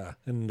know. Yeah,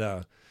 and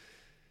and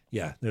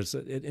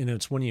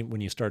it's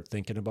when you start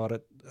thinking about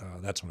it,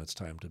 that's when it's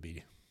time to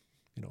be,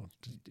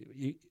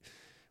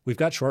 we've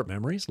got short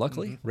memories,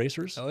 luckily,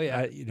 racers. Oh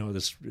yeah,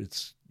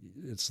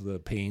 it's the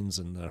pains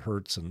and the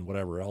hurts and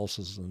whatever else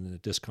is and the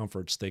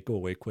discomforts, they go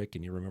away quick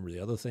and you remember the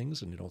other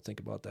things and you don't think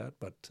about that.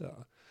 But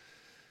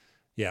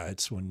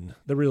it's when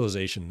the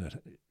realization that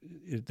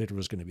there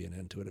was going to be an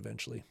end to it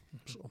eventually.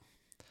 So,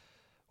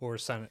 or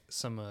some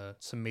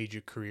major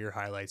career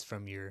highlights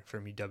from your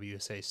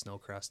WSA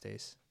snowcross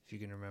days, if you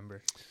can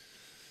remember.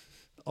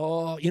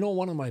 Oh,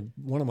 one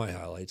of my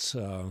highlights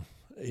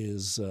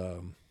is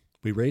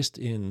we raced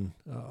in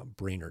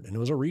Brainerd, and it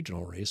was a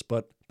regional race,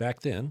 but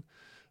back then.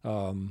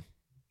 And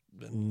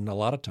a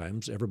lot of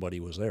times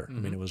everybody was there. I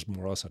mean, it was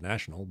more or less a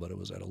national, but it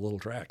was at a little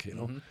track,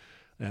 and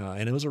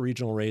it was a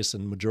regional race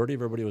and majority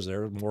of everybody was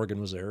there.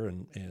 Morgan was there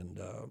and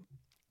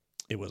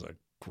it was a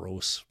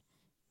gross,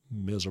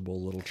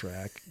 miserable little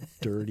track,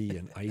 dirty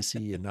and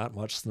icy and not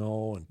much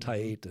snow and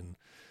tight.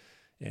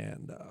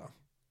 And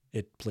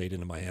it played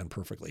into my hand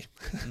perfectly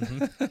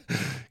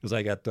because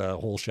I got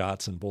whole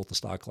shots in both the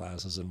stock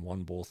classes and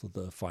won both of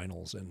the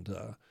finals. And,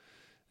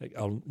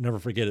 I'll never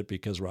forget it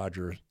because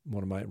Roger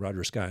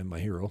Sky, my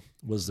hero,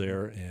 was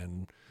there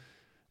and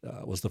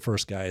was the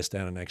first guy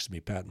standing next to me,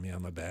 patting me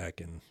on my back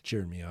and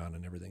cheering me on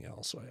and everything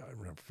else. So I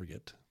never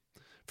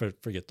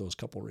forget those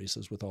couple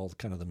races with all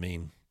kind of the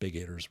main big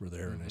hitters were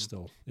there, and I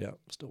still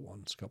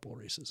won a couple of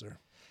races there.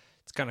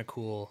 It's kind of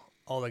cool.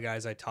 All the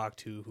guys I talked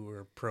to who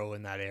were pro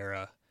in that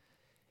era,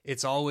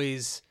 it's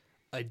always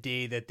a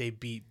day that they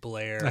beat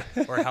Blair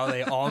or how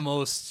they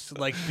almost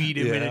like beat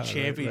him in a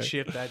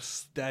championship.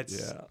 Right.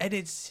 That's and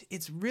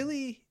it's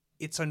really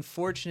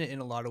unfortunate in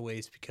a lot of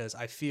ways because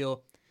I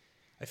feel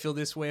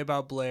this way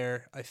about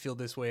Blair, I feel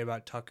this way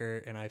about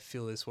Tucker, and I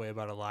feel this way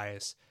about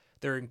Elias.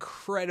 They're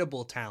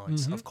incredible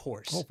talents, of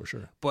course. Oh, for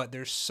sure. But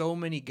there's so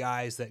many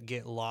guys that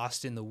get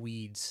lost in the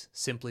weeds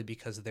simply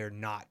because they're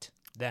not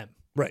them.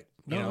 Right.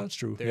 No, that's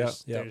true.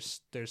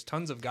 There's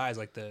tons of guys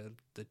like the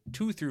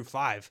 2 through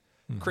 5,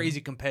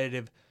 crazy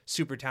competitive,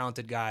 super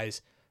talented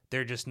guys.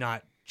 They're just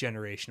not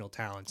generational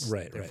talents.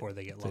 Right. Therefore,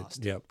 they get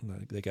lost.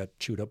 They got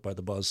chewed up by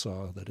the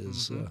buzzsaw. That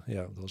is,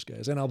 those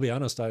guys. And I'll be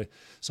honest, it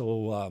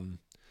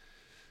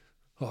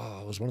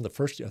was one of the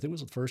first, I think it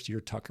was the first year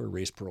Tucker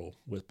raced pro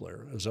with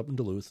Blair. It was up in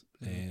Duluth.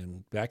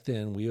 And back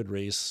then we would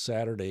race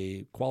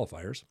Saturday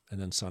qualifiers and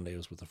then Sunday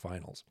was with the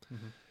finals.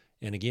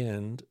 And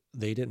again,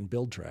 they didn't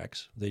build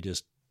tracks. They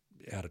just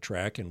had a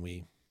track and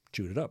we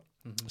chewed it up.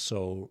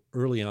 So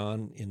early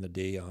on in the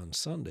day on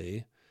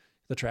Sunday,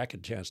 the track had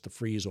a chance to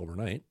freeze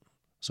overnight.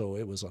 So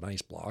it was an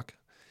ice block.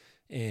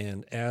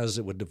 And as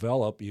it would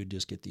develop, you'd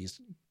just get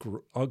these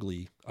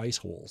ugly ice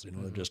holes.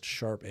 They're just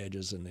sharp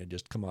edges and they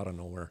just come out of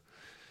nowhere.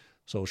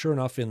 So sure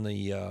enough, in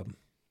the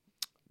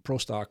pro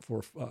stock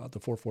for the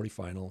 440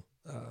 final,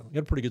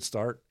 got a pretty good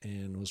start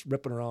and was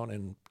ripping around,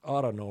 and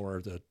out of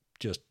nowhere,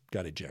 just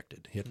got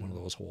ejected, hit one of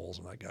those holes,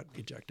 and I got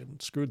ejected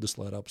and screwed the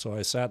sled up. So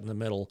I sat in the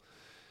middle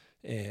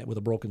with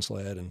a broken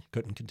sled and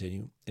couldn't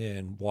continue,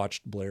 and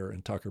watched Blair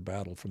and Tucker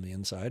battle from the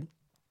inside,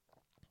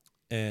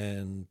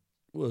 and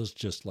was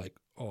just like,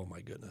 oh my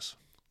goodness,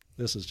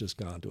 this has just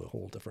gone to a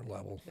whole different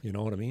level. You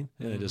know what I mean?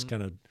 And it just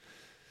kind of,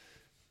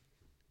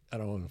 I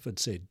don't know if I'd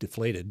say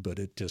deflated, but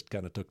it just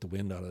kind of took the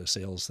wind out of the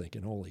sails,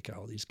 thinking, holy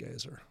cow, these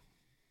guys are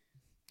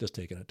just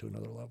taking it to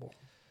another level.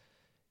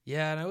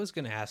 Yeah, and I was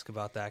going to ask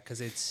about that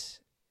because it's,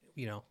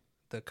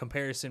 the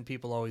comparison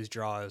people always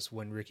draw is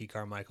when Ricky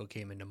Carmichael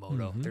came into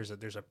moto.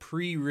 There's a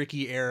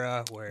pre-Ricky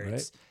era where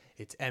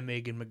it's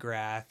Emig and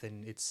McGrath,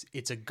 and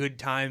it's a good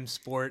time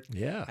sport.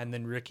 Yeah. And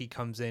then Ricky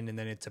comes in, and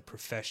then it's a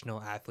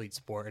professional athlete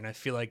sport. And I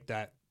feel like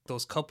that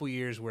those couple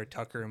years where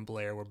Tucker and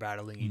Blair were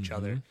battling each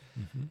other,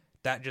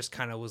 that just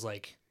kind of was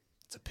like,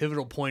 it's a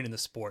pivotal point in the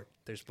sport.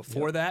 There's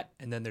before that,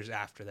 and then there's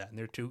after that. And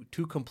they're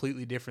two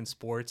completely different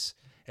sports.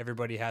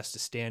 Everybody has to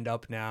stand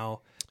up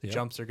now. The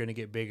jumps are going to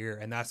get bigger.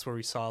 And that's where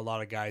we saw a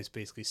lot of guys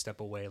basically step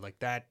away like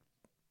that.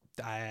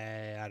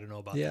 I don't know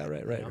about that. Yeah,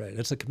 right.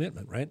 It's a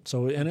commitment, right?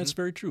 So, and it's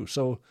very true.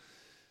 So,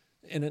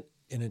 and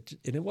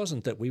it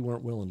wasn't that we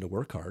weren't willing to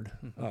work hard.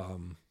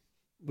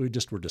 We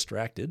just were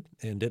distracted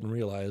and didn't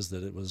realize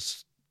that it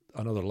was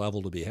another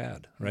level to be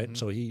had, right?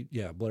 So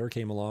Blair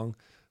came along,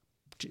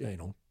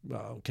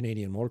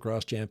 Canadian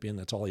motocross champion.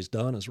 That's all he's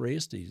done is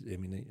raced.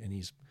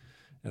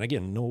 And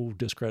again, no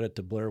discredit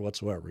to Blair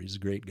whatsoever. He's a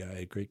great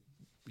guy,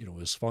 it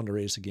was fun to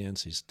race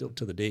against. He's still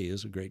to the day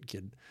is a great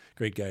kid,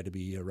 great guy to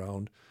be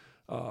around.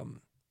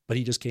 But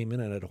he just came in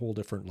at a whole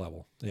different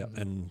level,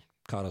 and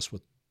caught us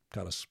with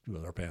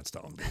our pants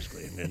down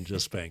basically, and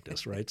just spanked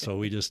us, right? So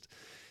we just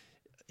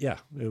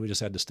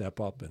had to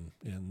step up,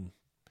 and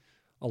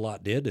a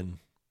lot did, and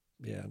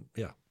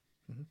yeah.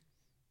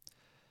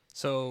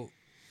 So,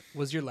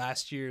 was your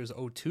last year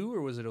 02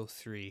 or was it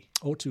 03?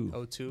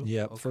 02. 02?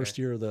 Yeah, okay. First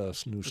year of the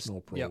new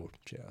Snow Pro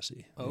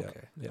chassis.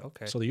 Okay. Yeah.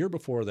 Okay. So the year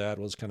before that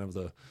was kind of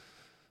the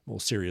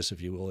most serious,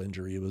 if you will,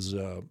 injury. It was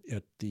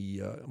at the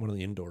one of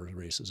the indoor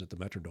races at the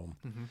Metrodome,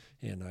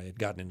 and I had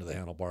gotten into the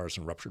handlebars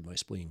and ruptured my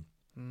spleen.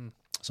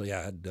 So I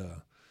had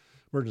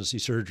emergency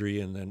surgery,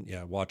 and then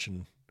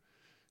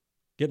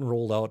getting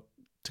rolled out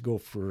to go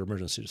for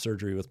emergency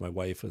surgery with my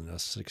wife and a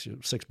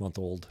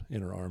 6-month-old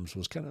in her arms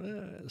was kind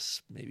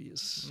of maybe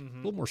a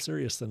little more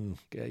serious than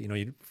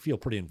you feel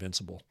pretty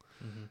invincible.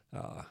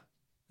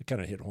 It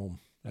kind of hit home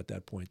at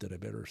that point that I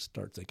better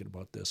start thinking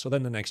about this. So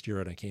then the next year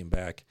when I came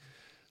back,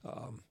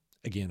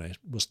 again I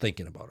was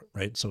thinking about it,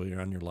 right? So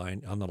you're on the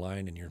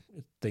line, and your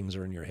things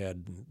are in your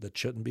head that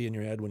shouldn't be in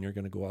your head when you're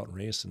going to go out and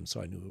race, and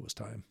so I knew it was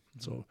time.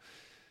 So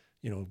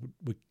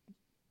we,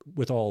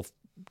 with all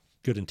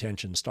good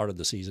intentions, started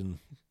the season,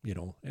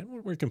 and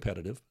we're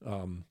competitive.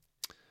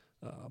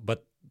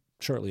 But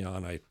shortly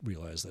on, I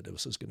realized that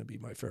this was going to be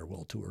my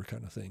farewell tour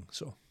kind of thing.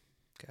 So,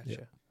 gotcha.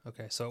 Yeah.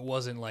 Okay, so it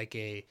wasn't like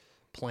a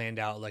planned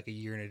out like a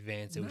year in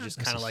advance. It was just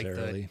kind of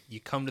like you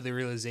come to the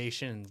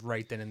realization, and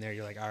right then and there,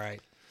 you're like, all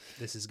right,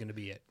 this is going to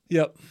be it.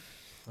 Yep.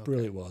 Okay.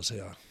 Really was.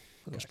 Yeah.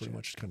 That was pretty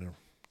much kind of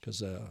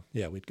because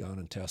we'd gone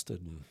and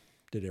tested and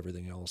did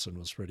everything else and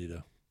was ready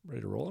to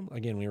roll.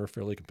 Again, we were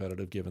fairly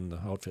competitive given the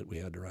outfit we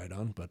had to ride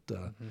on, but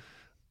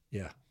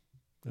it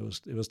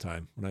was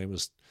time when I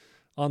was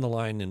on the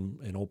line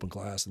in open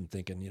class and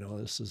thinking,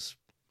 this is,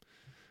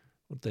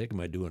 what the heck am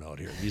I doing out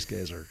here? These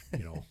guys are,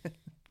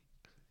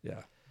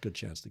 good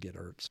chance to get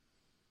hurt.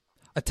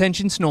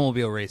 Attention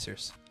snowmobile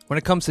racers. When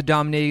it comes to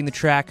dominating the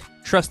track,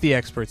 trust the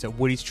experts at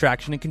Woody's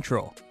Traction and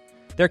Control.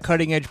 Their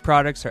cutting-edge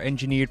products are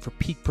engineered for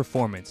peak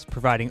performance,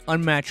 providing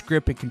unmatched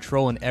grip and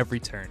control in every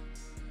turn.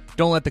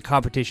 Don't let the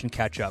competition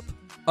catch up.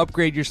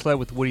 Upgrade your sled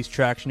with Woody's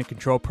Traction and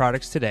Control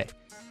products today.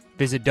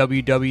 Visit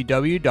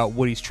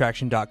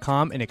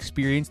www.woodystraction.com and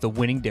experience the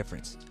winning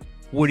difference.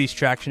 Woody's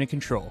Traction and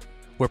Control,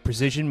 where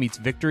precision meets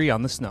victory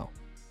on the snow.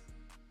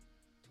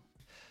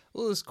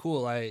 Well, it was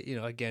cool.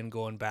 Again,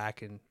 going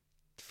back and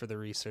for the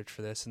research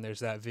for this, and there's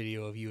that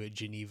video of you at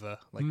Geneva.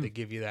 Like they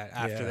give you that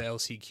after the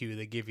LCQ,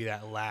 they give you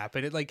that lap,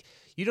 and it like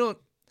you don't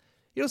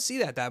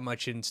see that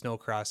much in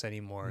snowcross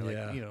anymore. Like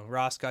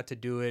Ross got to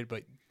do it,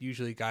 but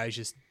usually guys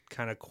just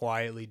kind of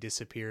quietly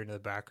disappear into the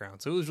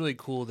background. So it was really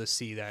cool to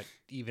see that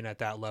even at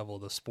that level,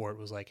 the sport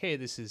was like, hey,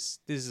 this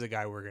is a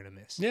guy we're gonna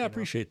miss. Yeah, I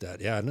appreciate that.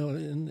 Yeah, no,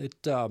 and it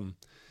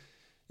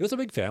was a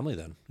big family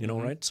then,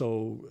 right?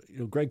 So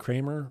Greg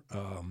Kramer,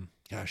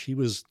 gosh, he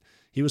was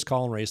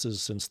calling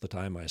races since the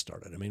time I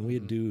started. I mean,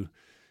 we'd do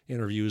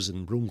interviews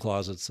in room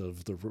closets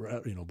of the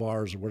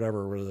bars or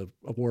whatever, or the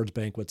awards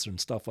banquets and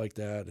stuff like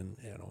that. And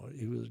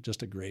he was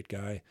just a great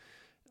guy.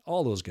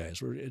 All those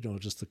guys were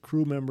just the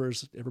crew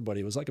members.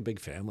 Everybody, it was like a big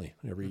family.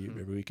 Every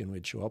weekend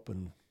we'd show up,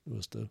 and it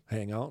was to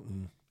hang out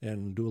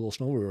and do a little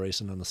snowmobile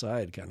racing on the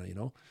side, kind of.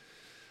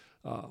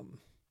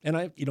 And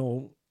I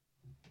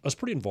was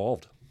pretty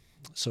involved.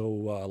 So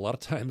a lot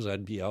of times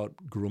I'd be out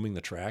grooming the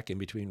track in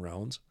between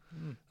rounds.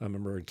 I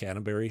remember in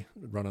Canterbury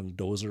running a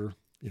dozer,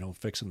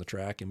 fixing the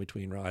track in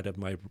between rounds. I'd have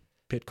my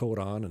pit coat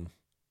on and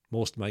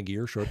most of my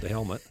gear, short the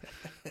helmet,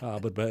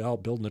 but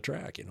out building the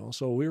track,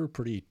 So we were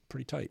pretty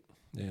tight,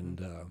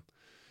 and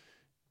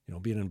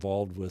being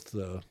involved with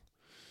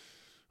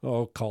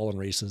calling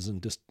races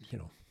and just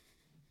So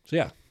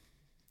yeah,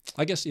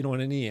 I guess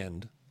and in the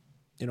end,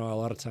 a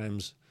lot of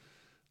times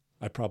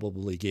I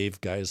probably gave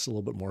guys a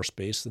little bit more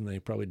space than they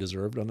probably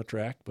deserved on the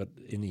track, but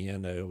in the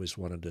end, I always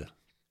wanted to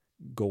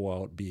go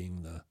out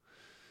being the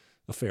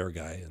fair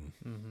guy, and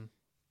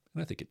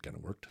I think it kind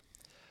of worked.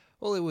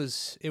 Well, it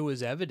was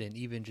evident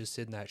even just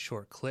in that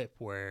short clip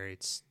where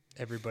it's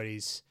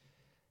everybody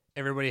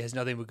has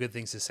nothing but good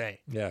things to say.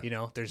 Yeah,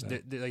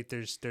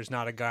 there's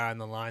not a guy on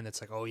the line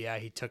that's like, oh yeah,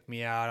 he took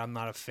me out, I'm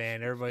not a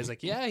fan. Everybody's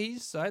like, yeah, I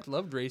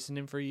loved racing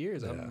him for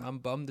years. Yeah. I'm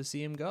bummed to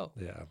see him go.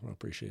 Yeah, I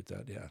appreciate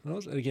that. Yeah, it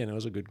was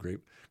a good great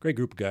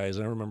group of guys.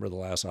 I remember the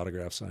last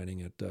autograph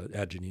signing at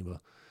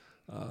Geneva.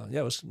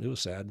 It was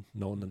sad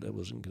knowing that it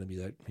wasn't going to be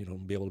that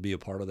be able to be a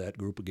part of that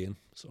group again.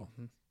 So,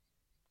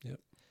 yeah.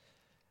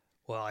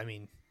 Well, I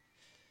mean,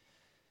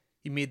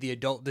 you made the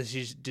adult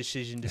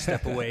decision to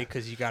step away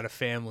because you got a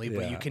family,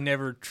 but you can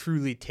never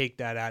truly take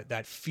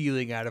that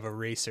feeling out of a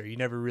racer. You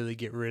never really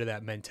get rid of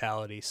that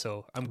mentality.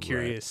 So I'm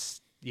curious,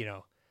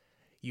 you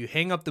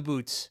hang up the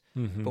boots,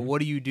 but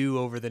what do you do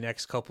over the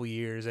next couple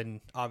years,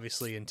 and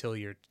obviously until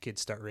your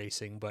kids start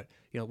racing? But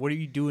what are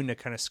you doing to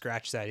kind of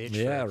scratch that itch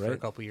for a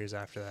couple years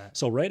after that?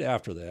 So right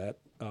after that,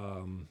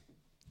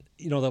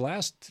 the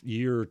last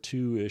year or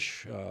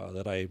two-ish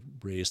that I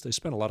raced, I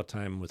spent a lot of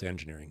time with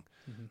engineering.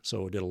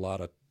 So I did a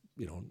lot of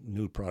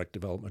new product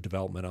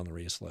development on the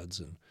race sleds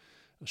and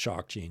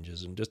shock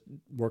changes, and just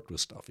worked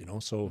with stuff.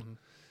 So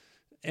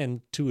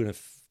and to a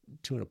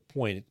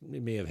point,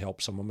 it may have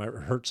helped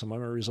hurt some of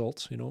my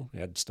results. I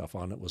had stuff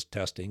on it was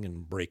testing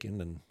and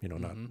braking, and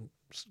not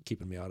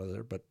keeping me out of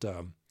there. But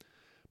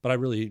I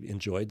really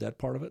enjoyed that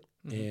part of it.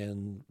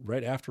 And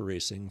right after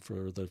racing,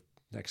 for the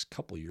next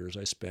couple of years,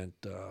 I spent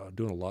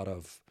doing a lot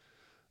of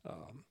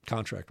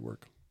contract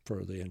work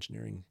for the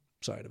engineering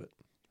side of it,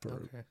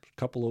 for a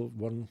couple of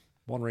one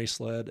race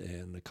sled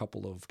and a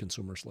couple of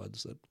consumer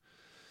sleds that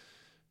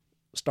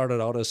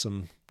started out as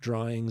some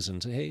drawings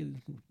and say, hey,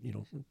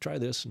 try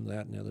this and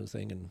that and the other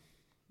thing. And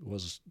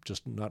was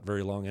just not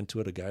very long into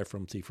it. A guy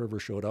from Thief River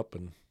showed up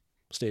and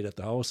stayed at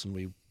the house, and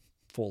we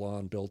full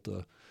on built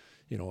a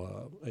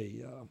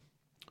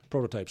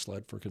prototype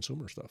sled for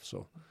consumer stuff.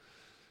 So,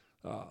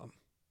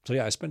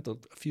 I spent a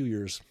few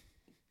years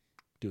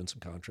doing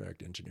some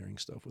contract engineering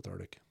stuff with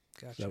Arctic.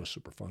 Gotcha. That was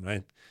super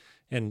fun.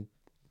 And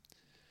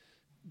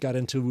got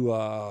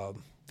into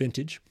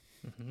vintage.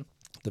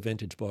 The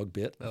vintage bug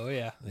bit. Oh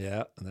yeah.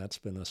 Yeah, and that's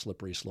been a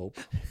slippery slope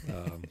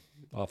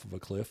off of a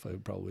cliff. I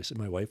would probably say,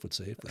 my wife would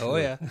say. Oh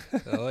yeah.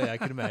 Oh yeah, I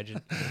can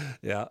imagine.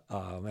 Yeah.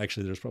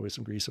 Actually, there's probably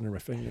some grease under my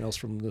fingernails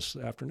from this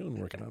afternoon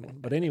working on one.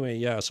 But anyway,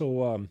 yeah.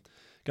 So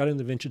got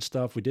into vintage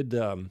stuff. We did,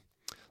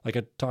 like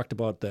I talked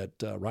about that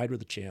Ride with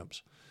the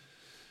Champs.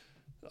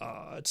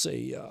 It's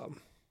a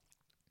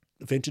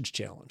vintage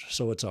challenge.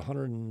 So it's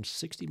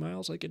 160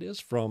 miles, like it is,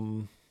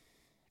 from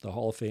the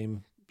Hall of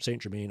Fame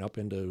St. Germain up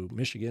into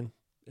Michigan.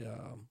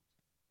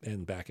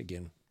 And back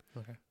again.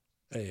 Okay.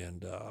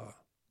 And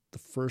the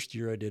first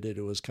year I did it,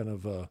 it was kind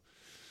of a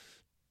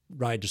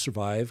ride to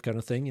survive kind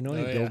of thing.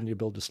 You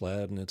build a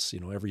sled, and it's,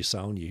 every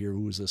sound you hear,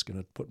 who is this going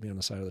to put me on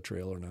the side of the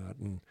trail or not?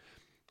 And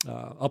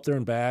up there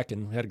and back,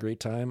 and had a great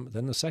time.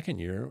 Then the second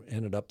year,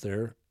 ended up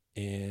there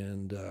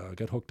and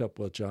got hooked up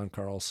with John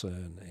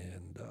Carlson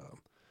and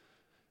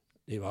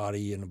Dave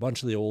Oddie and a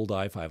bunch of the old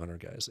I-500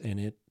 guys. And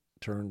it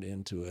turned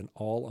into an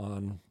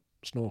all-on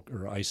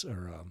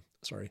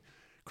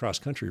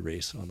cross-country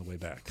race on the way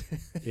back.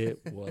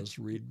 It was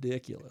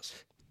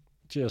ridiculous,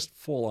 just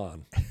full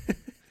on.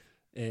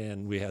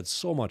 And we had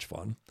so much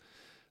fun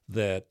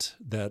that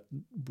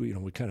we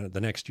kind of,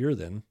 the next year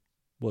then,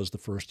 was the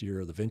first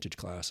year of the vintage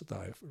class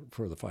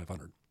for the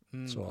 500.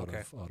 So out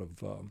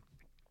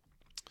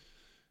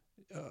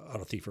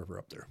of Thief River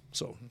up there.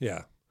 So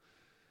yeah.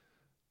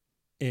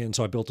 And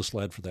so I built a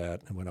sled for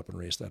that and went up and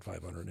raced that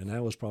 500. And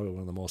that was probably one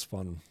of the most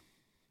fun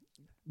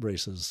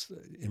races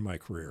in my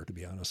career, to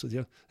be honest with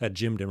you. I had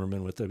Jim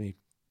Dimmerman with me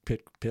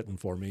pitting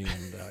for me,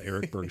 and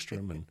Eric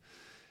Bergstrom,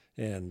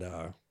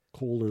 and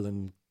colder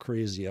than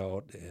crazy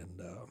out.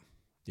 And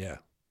yeah,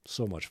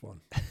 so much fun.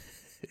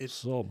 It's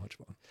so much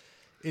fun.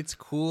 It's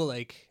cool.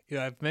 Like, you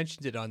know, I've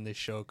mentioned it on this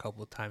show a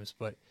couple of times,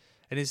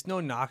 and it's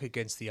no knock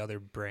against the other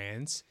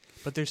brands,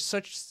 but there's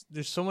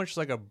so much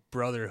like a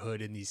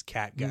brotherhood in these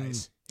cat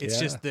guys. It's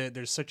just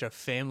there's such a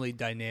family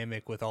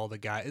dynamic with all the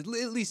guys, at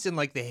least in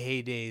like the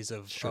heydays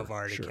of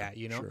Arctic Cat,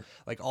 you know,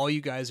 like all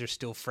you guys are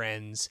still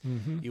friends.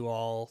 You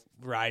all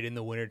ride in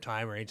the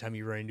wintertime, or anytime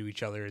you run into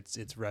each other,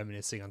 it's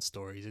reminiscing on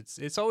stories.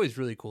 It's always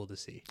really cool to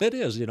see. It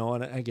is, you know,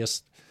 and I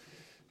guess,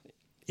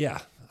 yeah.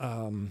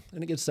 And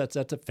I guess that's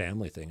a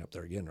family thing up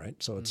there again, right?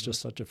 So it's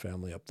just such a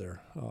family up there.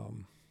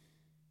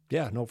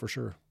 Yeah, no, for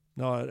sure.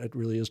 No, it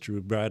really is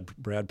true.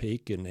 Brad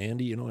Peak and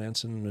Andy, you know,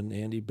 Anson and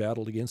Andy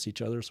battled against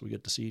each other, so we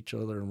get to see each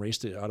other and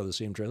raced it out of the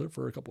same trailer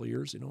for a couple of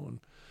years, you know,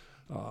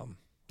 and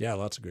yeah,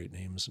 lots of great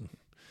names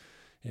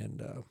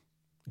and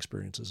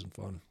experiences and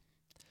fun.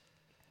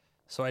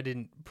 So I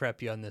didn't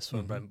prep you on this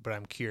one, but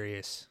I'm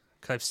curious,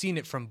 because I've seen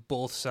it from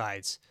both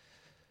sides.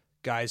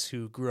 Guys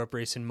who grew up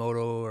racing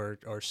moto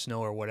or snow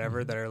or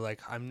whatever that are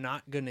like, I'm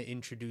not going to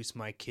introduce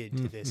my kid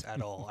to this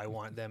at all. I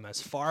want them as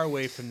far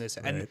away from this.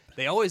 Right. And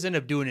they always end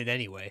up doing it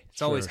anyway.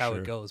 It's always how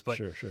it goes. But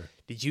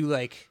did you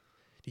make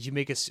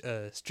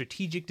a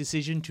strategic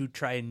decision to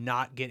try and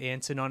not get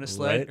Anson on a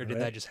sled, or did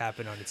that just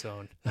happen on its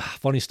own?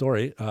 Funny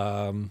story.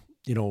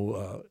 You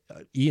know,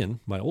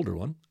 Ian, my older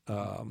one,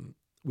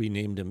 we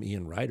named him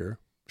Ian Ryder,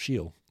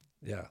 Scheele.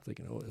 Yeah,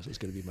 thinking, oh, this is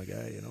going to be my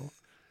guy, you know.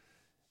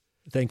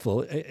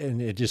 Thankful, and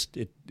it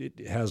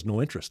has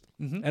no interest,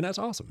 and that's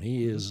awesome.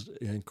 He is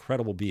an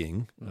incredible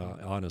being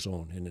on his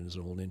own and in his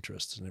own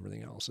interests and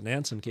everything else. And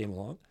Anson came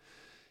along,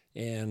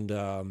 and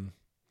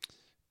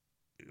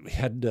we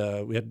had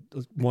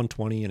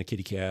 120 and a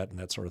kitty cat and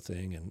that sort of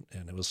thing, and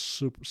it was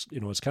super. You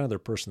know, it's kind of their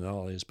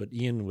personalities. But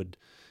Ian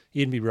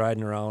be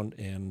riding around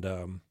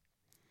and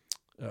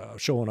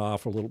showing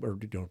off a little bit, or,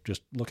 you know,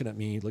 just look at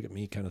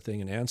me kind of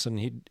thing. And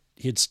Anson,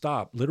 he'd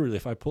stop. Literally,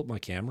 if I pulled my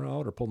camera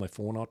out or pulled my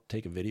phone out to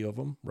take a video of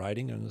him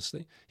riding on this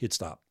thing, he'd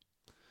stop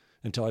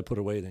until I put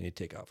it away. Then he'd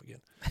take off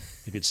again.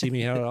 If he'd see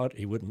me out,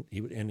 he wouldn't.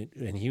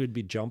 And he would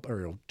be jumping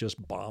or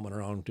just bombing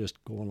around,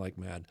 just going like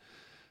mad.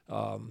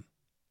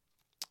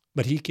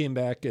 But he came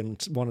back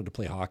and wanted to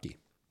play hockey.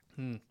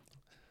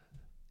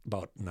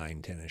 About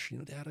 9, 10-ish. You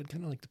know, Dad, I'd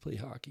kind of like to play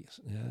hockey.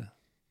 So, yeah.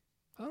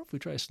 I don't know if we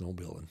try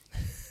snowmobiling.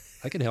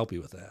 I can help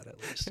you with that, at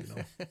least, you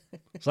know.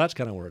 So that's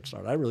kind of where it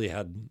started. I really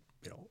had,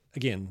 you know,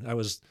 again,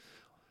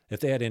 if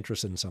they had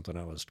interest in something,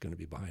 I was going to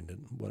be behind it,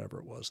 whatever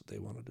it was that they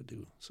wanted to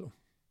do. So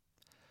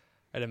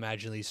I'd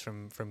imagine, at least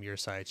from your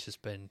side, it's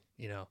just been,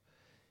 you know,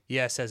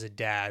 yes, as a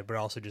dad, but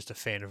also just a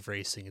fan of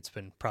racing. It's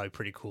been probably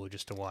pretty cool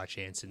just to watch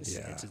Anson's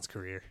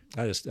career.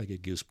 I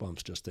get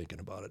goosebumps just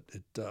thinking about it.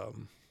 It,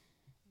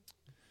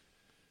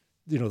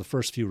 you know, the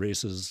first few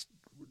races,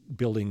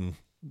 building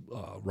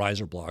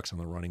riser blocks on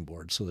the running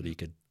board so that he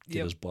could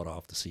get his butt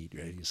off the seat,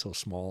 right? He's so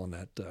small, and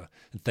that,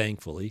 and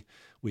thankfully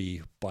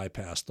we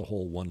bypassed the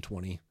whole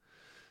 120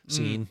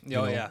 scene.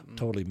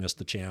 Totally missed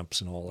the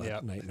champs and all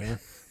that nightmare.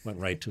 Went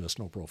right to a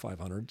Snow Pro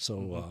 500.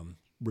 So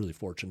really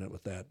fortunate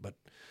with that. But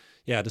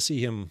yeah, to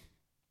see him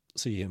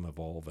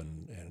evolve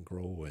and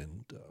grow,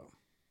 and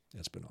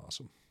it's been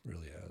awesome.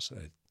 Really has.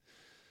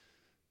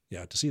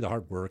 To see the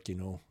hard work, you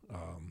know,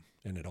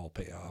 and it all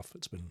pay off.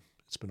 It's been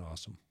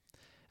awesome.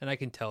 And I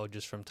can tell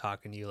just from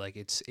talking to you, like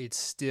it's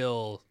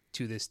still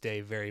to this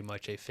day very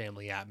much a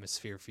family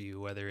atmosphere for you,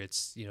 whether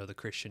it's, you know, the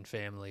Christian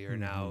family or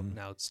now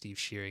Steve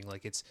Shearing.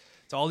 Like it's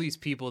all these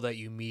people that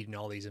you meet and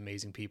all these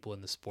amazing people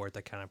in the sport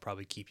that kind of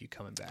probably keep you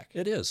coming back.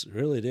 It is,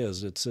 really it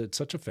is. It's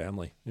such a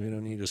family. You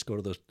know, you just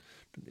go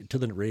to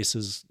the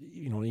races,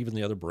 you know, even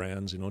the other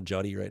brands, you know,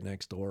 Juddy right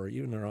next door,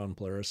 even around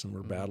Polaris and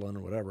we're battling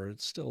or whatever.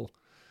 It's still,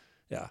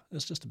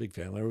 it's just a big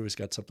family. Everybody's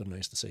got something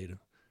nice to say to.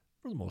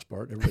 For the most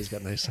part, everybody's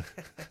got nice, you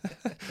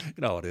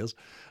know how it is.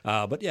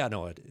 But yeah,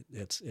 no, it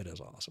is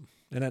awesome,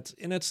 and it's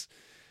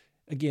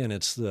again,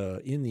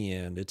 in the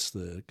end, it's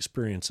the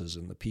experiences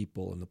and the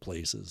people and the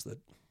places that,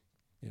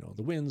 you know,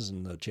 the wins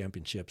and the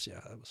championships. Yeah,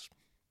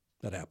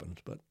 that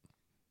happened, but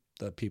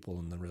the people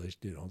and the really,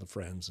 you know, the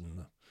friends and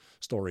the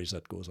stories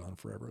that goes on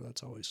forever.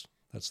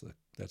 That's the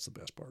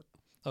best part.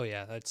 Oh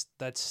yeah,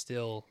 that's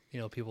still, you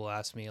know, people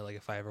ask me like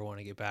if I ever want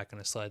to get back on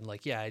a sled, and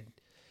like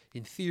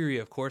in theory,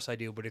 of course I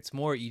do, but it's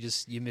more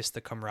you miss the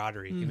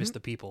camaraderie, you miss the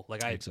people.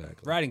 Like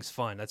riding's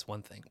fun, that's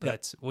one thing, but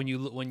that's when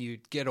you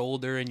get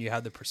older and you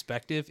have the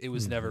perspective. It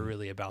was never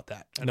really about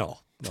that. No,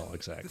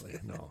 exactly,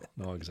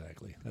 no,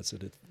 exactly. That's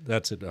it.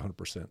 That's it,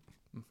 100%.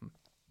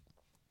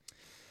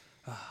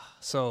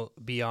 So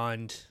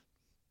beyond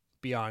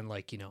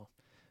like, you know,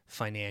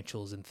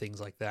 financials and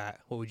things like that,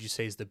 what would you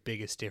say is the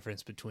biggest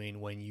difference between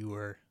when you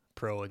were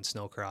pro in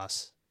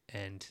snowcross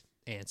and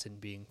Anson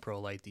being pro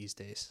light these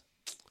days?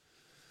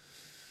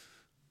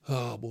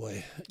 Oh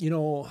boy,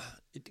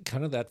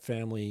 kind of that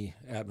family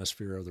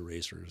atmosphere of the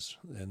racers,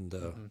 and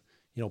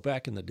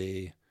back in the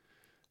day,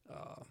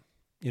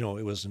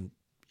 it wasn't,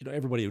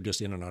 everybody was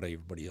just in and out of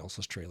everybody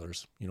else's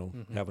trailers,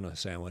 having a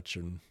sandwich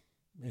and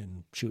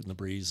shooting the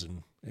breeze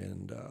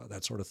and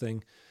that sort of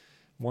thing.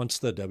 Once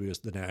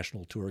the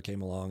national tour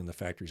came along and the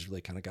factories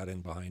really kind of got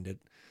in behind it,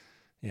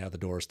 the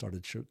doors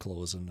started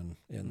closing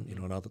and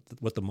now that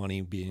with the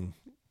money being,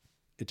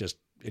 it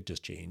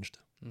just changed.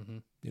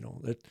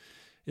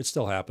 It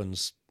still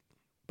happens,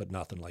 but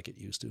nothing like it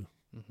used to.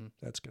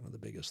 That's kind of the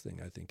biggest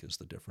thing I think is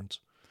the difference.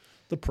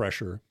 The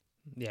pressure.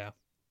 Yeah.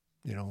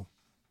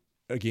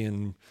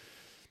 Again,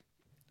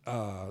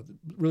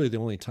 really the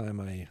only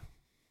time I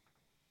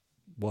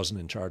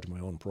wasn't in charge of my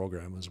own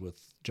program was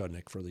with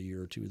Judnick for the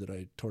year or two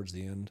towards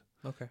the end.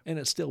 Okay. And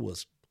it still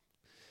was,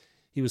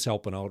 he was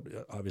helping out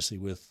obviously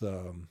with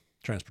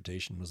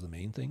transportation was the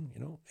main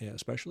thing,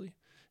 especially.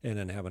 And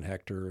then having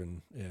Hector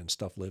and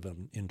stuff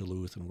living in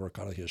Duluth and work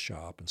out of his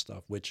shop and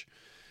stuff, which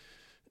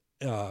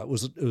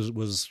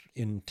was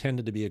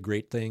intended to be a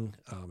great thing.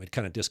 It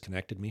kind of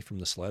disconnected me from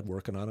the sled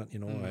working on it.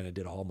 I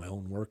did all my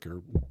own work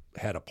or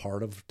had a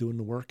part of doing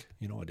the work.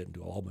 I didn't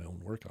do all my own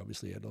work.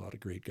 Obviously, I had a lot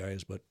of great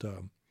guys, but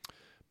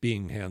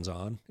being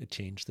hands-on, it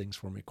changed things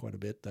for me quite a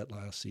bit that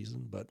last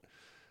season. But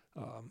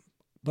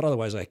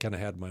otherwise, I kind of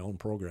had my own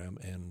program,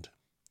 and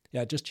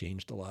it just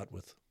changed a lot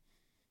with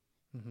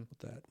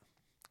that.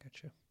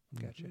 Gotcha.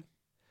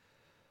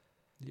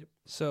 Yep.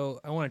 So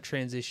I want to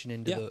transition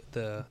into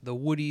the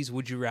Woody's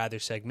Would You Rather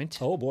segment.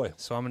 Oh boy.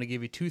 So I'm going to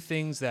give you two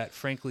things that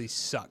frankly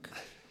suck.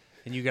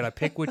 And you got to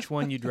pick which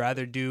one you'd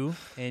rather do,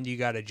 and you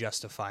got to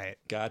justify it.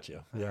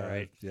 Gotcha. Yeah. All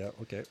right. Yeah.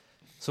 Okay.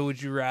 So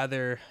would you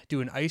rather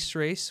do an ice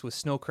race with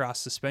snowcross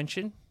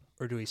suspension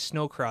or do a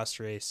snowcross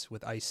race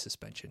with ice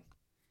suspension?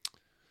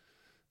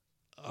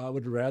 I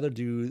would rather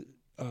do,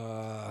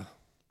 so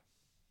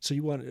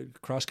you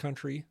want cross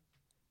country?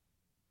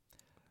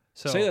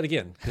 So, say that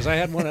again, because I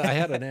had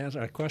an answer,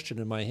 a question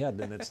in my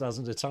head, and it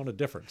sounded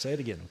different. Say it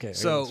again, okay?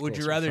 So, would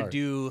you rather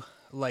do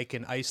like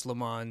an ice Le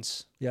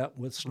Mans? Yeah,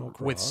 with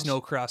snowcross. With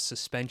snowcross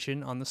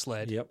suspension on the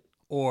sled. Yep.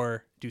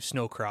 Or do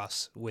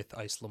snowcross with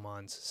ice Le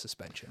Mans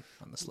suspension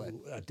on the sled?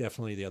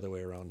 Definitely the other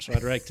way around. So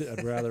I'd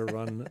rather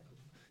run.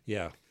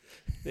 Yeah.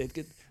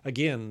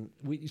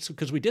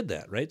 Because we did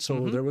that, right?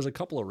 So there was a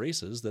couple of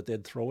races that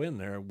they'd throw in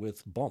there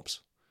with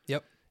bumps.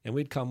 Yep. And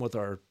we'd come with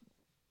our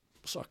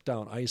sucked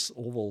down ice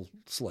oval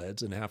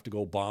sleds and have to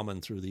go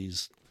bombing through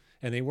these,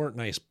 and they weren't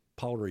nice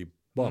powdery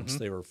bumps.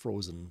 They were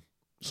frozen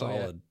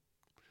solid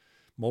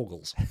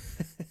moguls.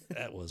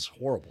 That was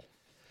horrible.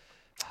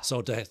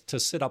 So to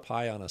sit up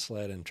high on a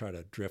sled and try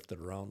to drift it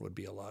around would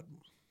be a lot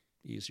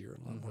easier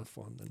and a lot more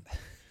fun than,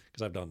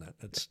 because I've done that.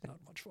 It's not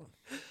much fun.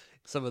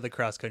 Some of the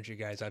cross country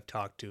guys I've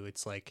talked to,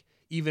 it's like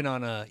even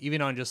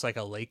on just like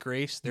a lake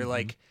race, they're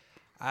like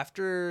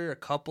after a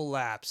couple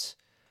laps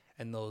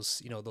and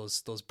those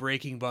those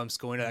braking bumps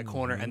going to that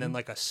corner and then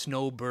like a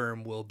snow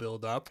berm will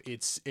build up.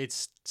 It's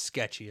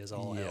sketchy as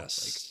all hell.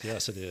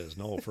 Yes, it is.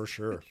 No, for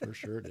sure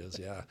it is.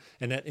 Yeah,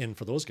 and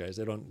for those guys,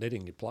 they don't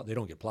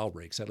get plow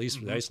breaks. At least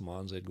for the ice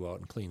Mons, they'd go out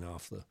and clean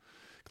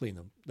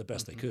them the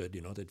best they could.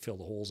 They'd fill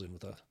the holes in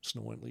with the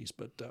snow at least.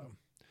 But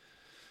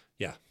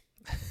yeah,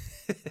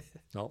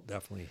 no,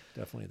 definitely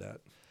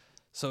that.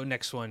 So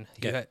next one,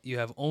 Okay. you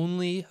have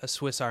only a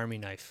Swiss Army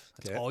knife.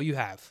 That's all you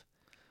have.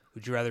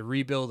 Would you rather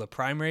rebuild a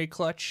primary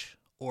clutch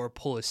or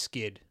pull a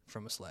skid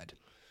from a sled?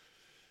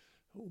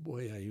 Oh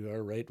boy, yeah, you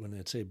are right when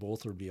they say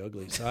both would be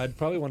ugly. So I'd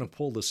probably want to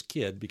pull the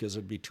skid because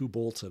it'd be two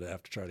bolts that I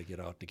have to try to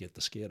get out to get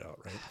the skid out,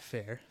 right?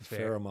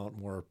 Fair. Amount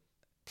more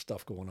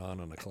stuff going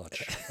on the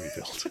clutch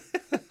rebuild.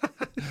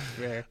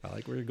 Fair. I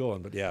like where you're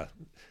going, but yeah.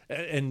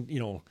 And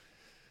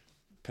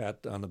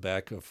pat on the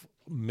back of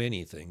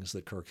many things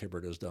that Kirk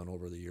Hibbert has done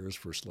over the years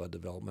for sled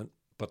development,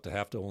 but to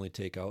have to only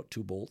take out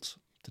two bolts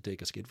to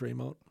take a skid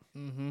frame out,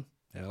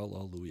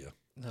 hallelujah.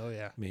 Oh,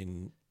 yeah. I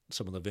mean,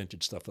 some of the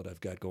vintage stuff that I've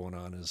got going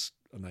on is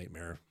a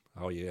nightmare.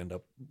 How you end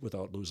up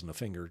without losing a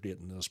finger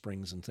getting the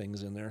springs and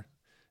things in there.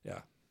 Yeah.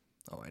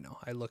 Oh, I know.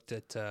 I looked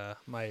at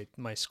my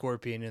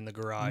Scorpion in the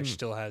garage.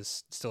 Still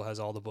has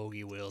all the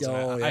bogey wheels.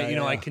 Oh,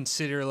 I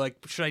consider like,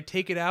 should I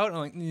take it out? I'm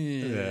like,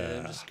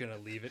 I'm just gonna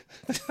leave it.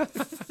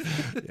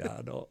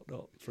 Yeah, no,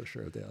 for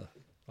sure. Yeah,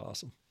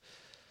 awesome.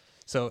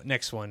 So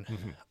next one,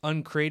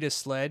 uncrate a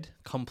sled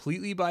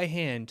completely by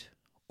hand,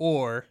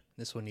 or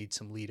this one needs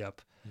some lead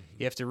up.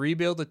 You have to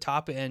rebuild the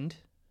top end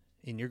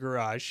in your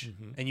garage,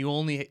 and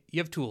you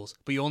have tools,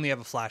 but you only have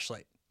a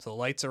flashlight. So the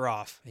lights are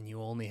off, and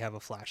you only have a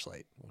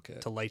flashlight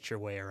to light your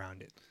way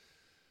around it.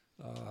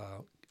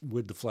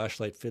 Would the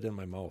flashlight fit in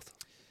my mouth?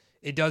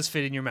 It does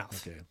fit in your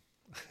mouth. Okay.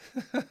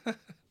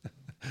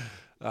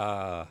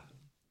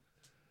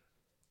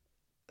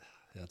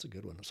 That's a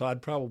good one. So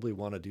I'd probably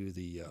want to do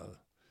the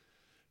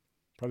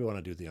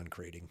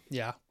uncrating.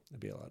 Yeah. It'd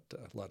be a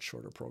lot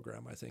shorter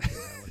program, I think, than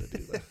I would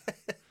do that.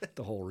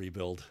 the whole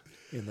rebuild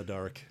in the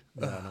dark.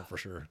 Yeah, no, for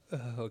sure.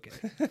 Okay,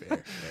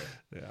 fair.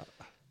 Yeah.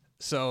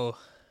 So,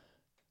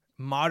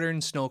 modern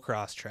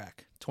snowcross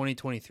track,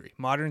 2023.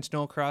 Modern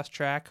snowcross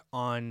track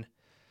on,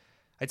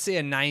 I'd say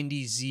a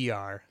 90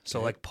 ZR. So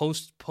Okay. like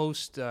post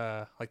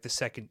like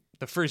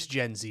the first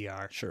gen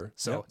ZR. Sure.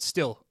 So Yep. it's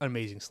still an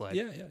amazing sled.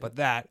 Yeah, yeah, But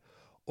that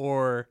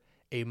or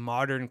a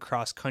modern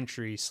cross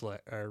country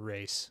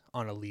race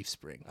on a leaf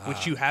spring,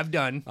 which you have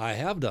done. I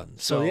have done.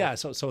 So yeah.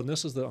 So and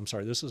this is the. I'm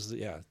sorry. This is the.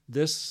 Yeah.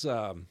 This.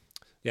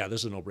 This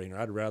is a no-brainer.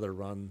 I'd rather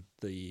run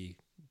the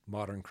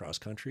modern cross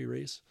country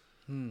race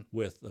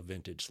with a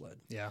vintage sled.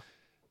 Yeah.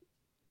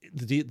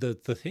 The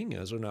thing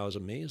is, and I was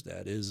amazed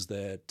at, is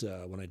that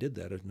when I did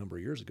that a number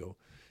of years ago,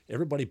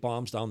 everybody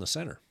bombs down the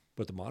center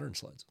with the modern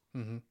sleds.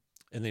 Mm-hmm.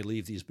 And they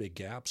leave these big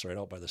gaps right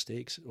out by the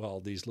stakes. Well,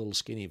 these little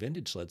skinny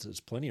vintage sleds,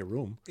 there's plenty of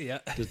room Yeah.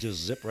 to just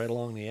zip right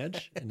along the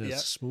edge, and it's Yeah.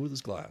 smooth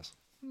as glass.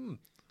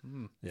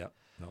 Yeah,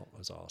 no, it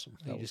was awesome.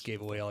 You just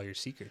gave away all your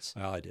secrets.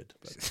 Well, I did,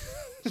 but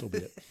so be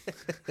it.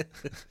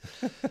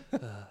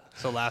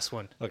 So last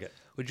one. Okay.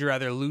 Would you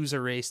rather lose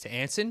a race to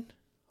Anson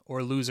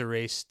or lose a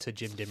race to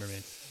Jim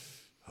Dimmerman?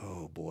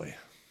 Oh boy.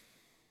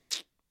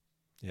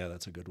 Yeah,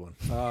 that's a good one.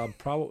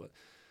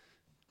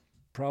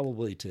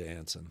 Probably to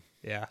Anson.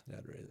 Yeah.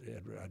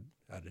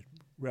 I'd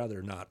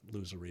rather not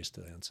lose a race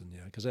to Anson.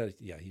 Yeah, because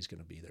he's going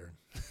to be there.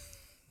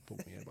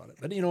 Put me about it.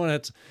 But you know what?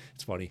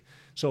 It's funny.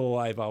 So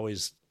I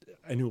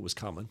knew it was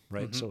coming,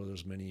 right? Mm-hmm. So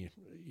there's many,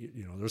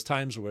 there's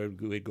times where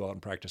we'd go out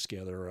and practice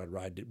together, or I'd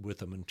ride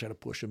with him and try to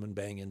push him and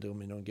bang into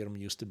him, and get him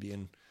used to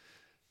being.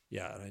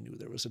 Yeah, and I knew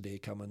there was a day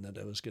coming that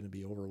I was going to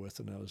be over with,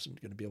 and I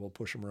wasn't going to be able to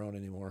push him around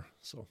anymore.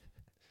 So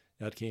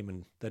that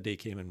day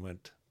came and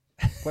went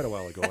quite a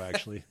while ago,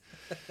 actually.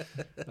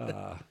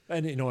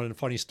 And a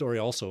funny story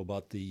also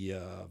about the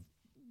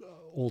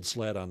old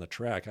sled on the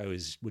track. I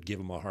always would give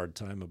him a hard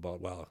time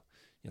about,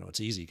 it's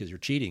easy because you're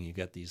cheating. You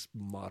got these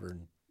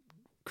modern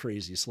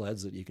crazy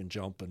sleds that you can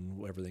jump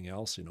and everything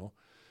else,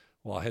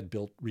 Well, I had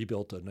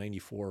rebuilt a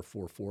 94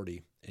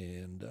 440,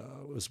 and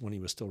it was when he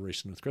was still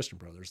racing with Christian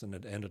Brothers, and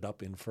it ended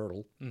up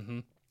infertile.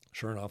 Mm-hmm.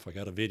 Sure enough, I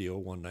got a video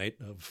one night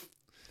of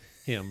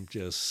him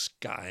just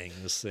skying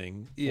this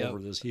thing over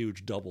this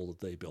huge double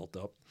that they built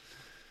up.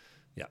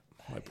 Yeah,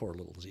 my poor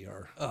little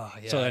ZR. Oh,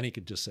 yeah. So then he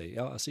could just say,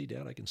 "Oh, see,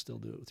 Dad, I can still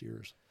do it with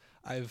yours."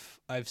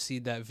 I've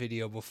seen that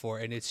video before,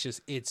 and it's just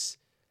it's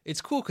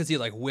cool because he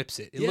like whips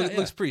it. It Yeah,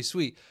 looks pretty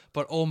sweet.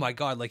 But oh my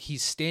god, like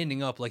he's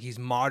standing up like he's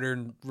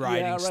modern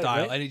riding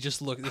style, right. and it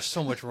just there's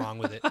so much wrong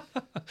with it.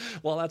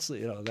 Well, that's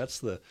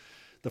the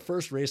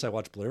first race I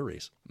watched Blair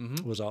race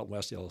was out in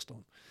West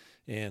Yellowstone,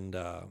 and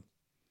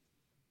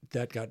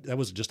that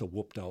was just a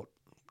whooped out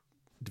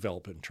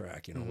developing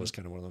track. It was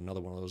kind of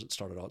another one of those that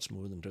started out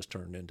smooth and just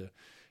turned into.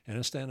 And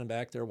I'm standing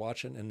back there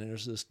watching, and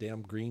there's this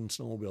damn green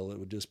snowmobile that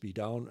would just be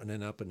down and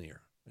then up in the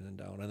air, and then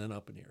down and then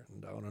up in the air,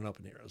 and down and up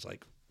in the air. I was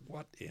like,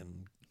 what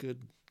in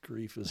good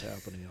grief is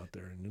happening out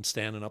there? And then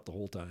standing up the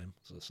whole time.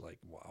 So it's like,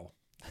 wow.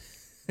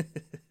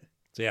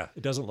 So yeah,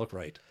 it doesn't look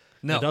right.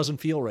 No. It doesn't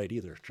feel right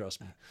either.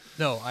 Trust me.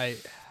 No,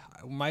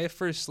 my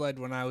first sled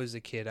when I was a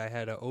kid, I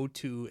had a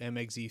 02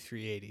 MXZ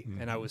 380,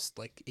 and I was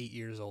like 8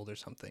 years old or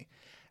something.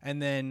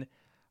 And then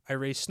I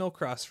raced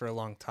snowcross for a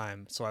long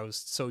time, so I was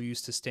so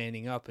used to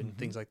standing up and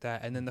things like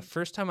that. And then the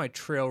first time I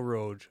trail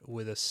rode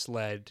with a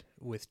sled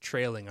with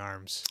trailing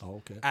arms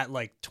at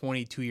like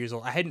 22 years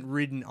old, I hadn't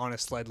ridden on a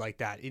sled like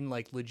that in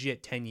like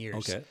legit 10 years.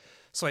 Okay.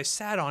 So I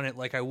sat on it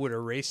like I would a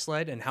race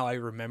sled, and how I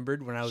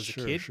remembered when I was a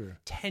kid. Sure.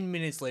 10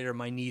 minutes later,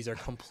 my knees are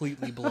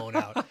completely blown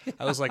out.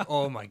 I was like,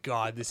 oh my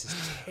God, this is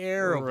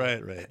terrible.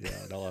 Right. Yeah,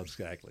 no,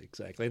 exactly.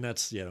 And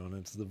that's, and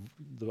it's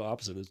the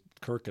opposite is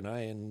Kirk and I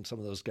and some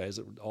of those guys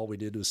that all we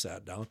did was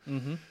sat down.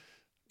 Mm-hmm.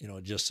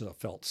 It just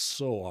felt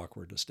so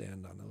awkward to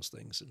stand on those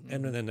things.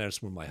 And then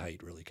that's when my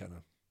height really kind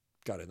of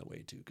got in the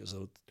way too, because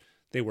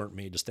they weren't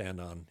made to stand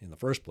on in the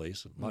first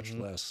place, much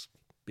less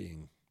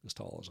being as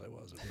tall as I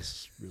was. It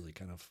was really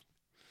kind of,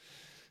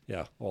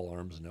 all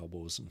arms and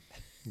elbows and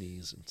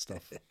knees and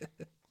stuff.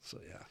 So,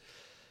 yeah.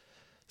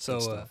 So,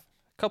 a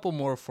couple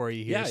more for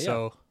you here. Yeah.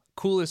 So,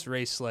 coolest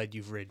race sled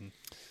you've ridden?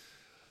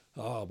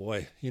 Oh,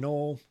 boy.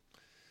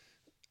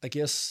 I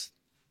guess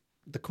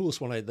the coolest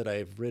one that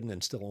I've ridden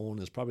and still own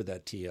is probably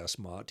that TNS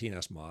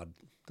mod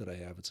that I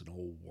have. It's an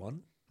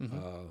 01,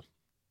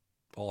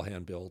 all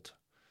hand built.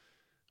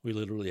 We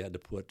literally had to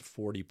put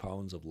 40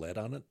 pounds of lead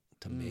on it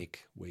to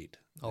make weight.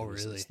 Oh,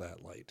 really? It's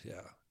that light.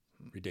 Yeah.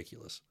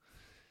 Ridiculous.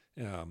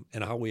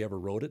 And how we ever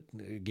rode it,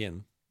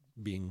 again,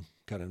 being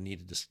kind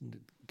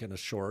of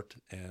short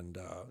and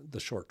the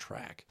short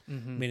track. I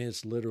mean,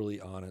 it's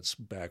literally on its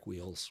back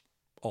wheels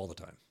all the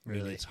time. I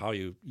mean, it's how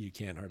you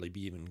can't hardly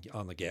be even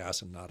on the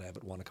gas and not have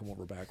it want to come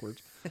over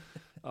backwards.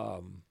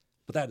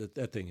 But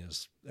that thing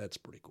that's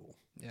pretty cool.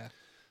 Yeah.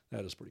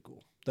 That is pretty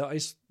cool. The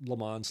Ice Le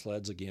Mans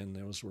sleds, again,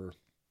 those were,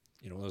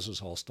 this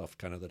was all stuff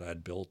kind of that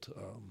I'd built.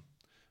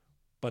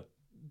 But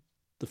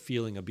the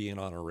feeling of being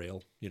on a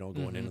rail,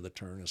 going into the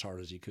turn as hard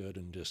as you could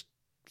and just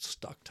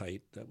stuck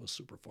tight, that was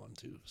super fun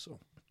too. So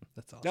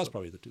that's awesome. that's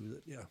probably the two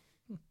that, yeah.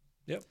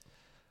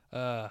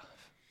 Yep.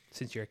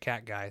 Since you're a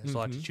cat guy, there's a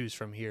lot to choose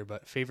from here,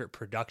 but favorite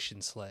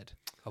production sled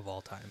of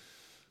all time?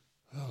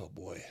 Oh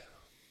boy.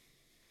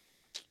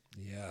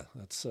 Yeah,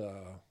 that's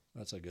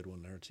a good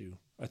one there too.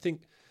 I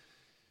think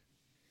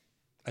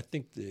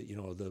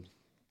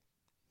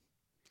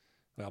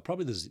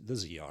probably the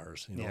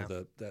ZRs,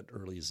 that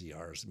early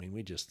ZRs. I mean,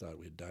 we just thought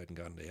we had died and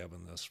gone to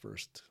heaven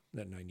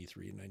that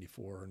 93 and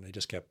 94, and they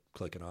just kept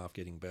clicking off,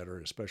 getting better,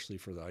 especially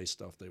for the ice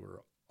stuff. They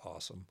were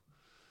awesome.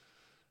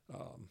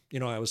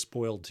 I was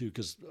spoiled too,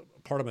 because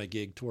part of my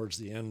gig towards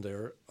the end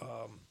there,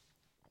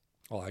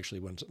 actually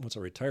once I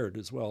retired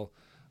as well,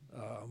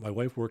 my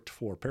wife worked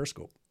for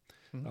Periscope,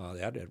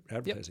 the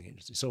advertising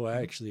agency. So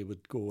I actually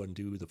would go and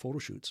do the photo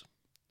shoots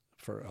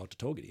for out to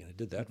Togety, and I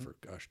did that for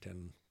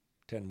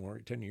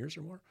 10 years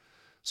or more.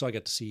 So I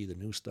got to see the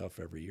new stuff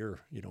every year,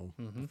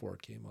 before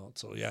it came out.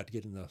 So yeah, to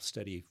get in the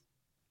steady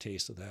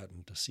taste of that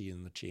and to see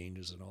in the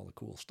changes and all the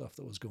cool stuff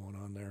that was going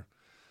on there,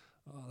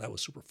 that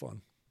was super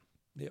fun.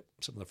 Yep,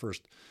 some of the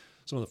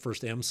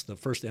first M's, the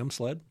first M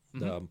sled,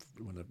 when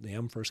the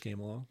M first came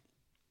along.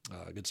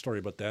 A good story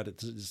about that.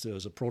 It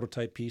was a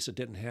prototype piece. It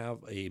didn't have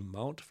a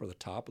mount for the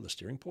top of the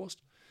steering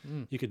post.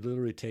 You could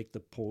literally take the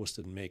post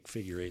and make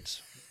figure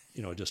eights,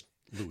 just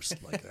loose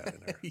like that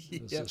in there.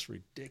 It was just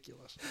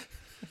ridiculous.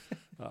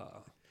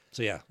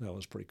 So yeah, that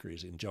was pretty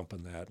crazy. And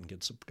jumping that and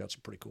got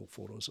some pretty cool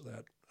photos of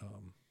that.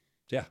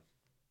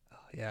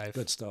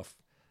 Good stuff.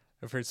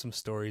 I've heard some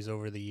stories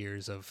over the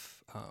years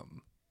of,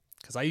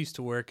 because I used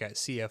to work at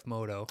CF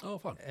Moto. Oh,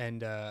 fun.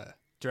 And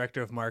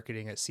director of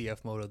marketing at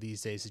CF Moto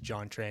these days is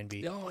John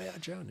Tranby. Oh yeah,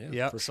 John. Yeah.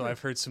 Yeah. So sure.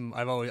 I've heard some.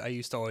 I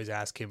used to always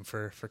ask him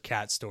for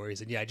cat stories,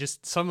 and yeah,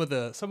 just some of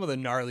the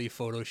gnarly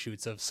photo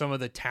shoots of some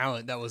of the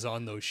talent that was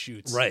on those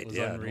shoots. Right. Was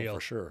yeah. unreal. No,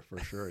 for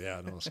sure. Yeah.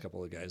 I know a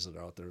couple of guys that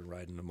are out there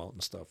riding the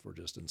mountain stuff were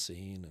just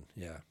insane, and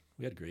yeah,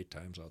 we had great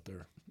times out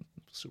there.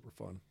 Super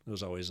fun. It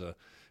was always a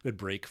good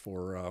break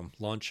for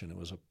lunch, and it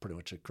was pretty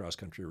much a cross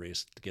country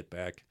race to get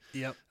back.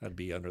 Yep. I'd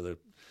be under the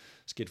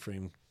skid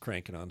frame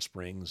cranking on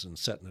springs and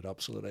setting it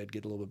up so that I'd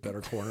get a little bit better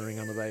cornering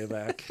on the way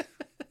back.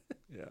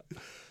 Yeah.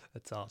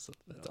 That's awesome.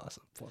 That's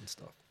awesome. Fun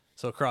stuff.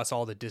 So across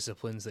all the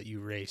disciplines that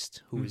you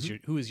raced, who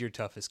is your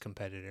toughest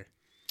competitor?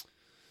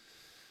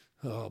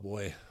 Oh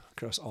boy.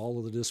 Across all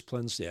of the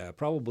disciplines. Yeah,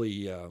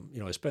 probably,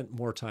 I spent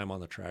more time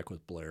on the track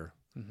with Blair.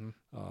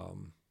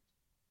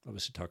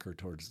 Obviously Tucker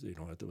towards,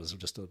 there was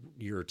just a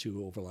year or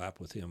two overlap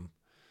with him.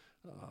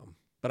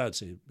 But I'd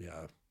say,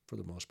 yeah, for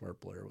the most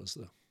part, Blair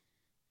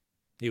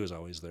he was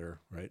always there,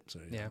 right? So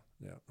yeah,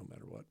 no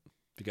matter what.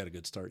 If you got a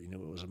good start, you knew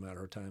it was a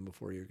matter of time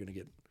before you're going to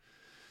get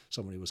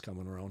somebody was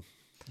coming around,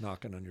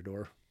 knocking on your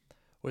door.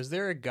 Was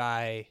there a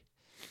guy,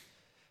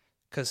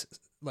 because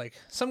like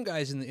some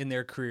guys in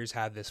their careers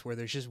have this, where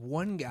there's just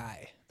one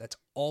guy that's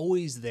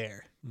always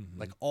there,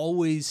 like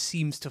always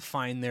seems to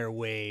find their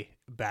way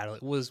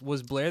battling. Was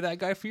Blair that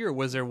guy for you, or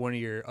was there one of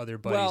your other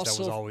buddies that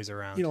was always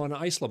around? On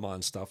Ice Le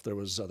Mans stuff, there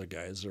was other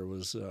guys. There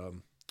was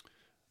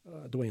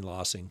Dwayne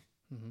Lossing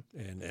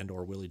and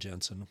or Willie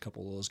Jensen, a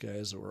couple of those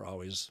guys that were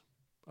always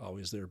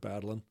there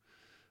battling.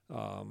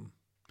 And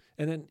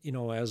then,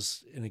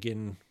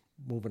 again,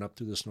 moving up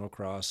through the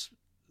snowcross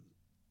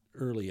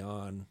early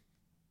on,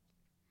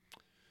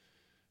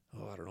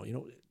 I don't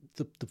know,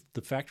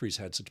 the factories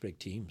had such big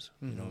teams.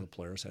 The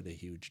players had a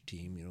huge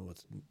team,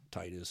 with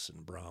Titus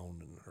and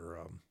Brown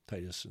or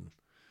Titus and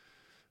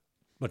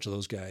a bunch of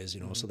those guys,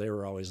 so they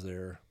were always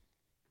there.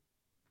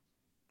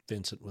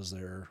 Vincent was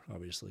there,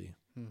 obviously.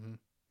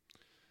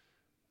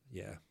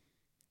 Yeah.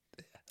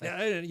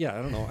 I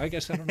don't know. I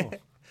guess I don't know.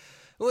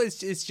 Well,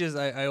 it's just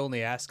I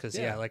only ask because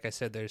like I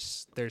said,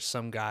 there's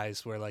some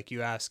guys where like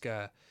you ask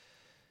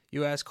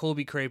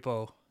Colby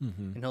Crapo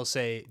and he'll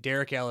say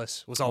Derek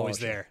Ellis was always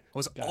there.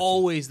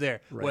 Always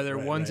there. Right, whether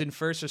one's in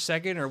first or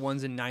second or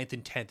one's in ninth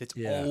and 10th, it's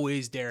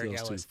always Derek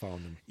Ellis.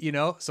 Found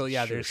him. So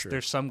yeah,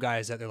 there's some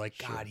guys that they're like,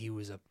 God, he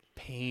was a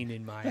pain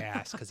in my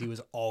ass because he was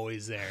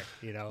always there.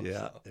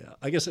 Yeah.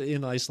 I guess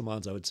in Ice Le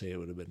Mans, I would say it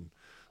would have been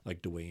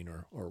like Dwayne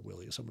or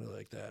Willie or somebody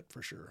like that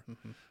for sure.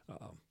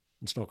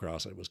 In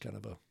snowcross, it was kind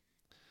of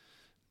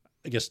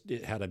I guess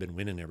had I been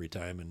winning every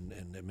time,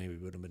 and it maybe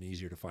would have been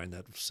easier to find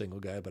that single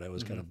guy, but I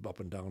was kind of up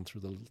and down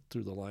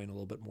through the line a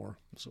little bit more,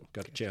 so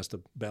got a chance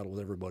to battle with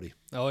everybody.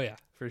 Oh yeah,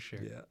 for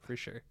sure. Yeah, for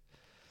sure.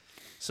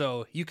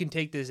 So you can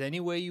take this any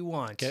way you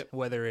want,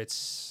 whether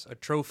it's a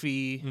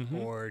trophy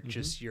or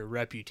just your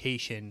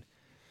reputation.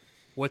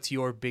 What's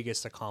your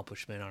biggest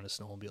accomplishment on a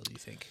snowmobile, do you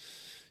think?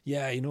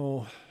 Yeah,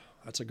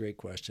 that's a great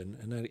question,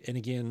 and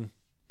again,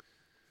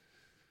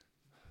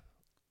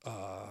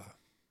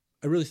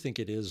 I really think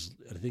it is.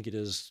 I think it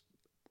is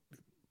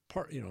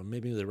part,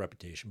 maybe the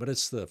reputation, but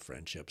it's the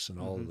friendships and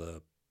all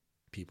the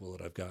people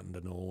that I've gotten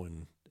to know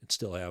and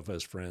still have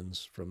as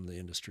friends from the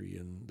industry,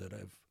 and that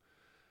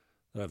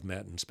I've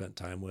met and spent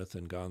time with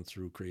and gone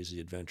through crazy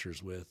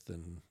adventures with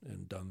and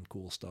done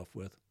cool stuff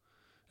with,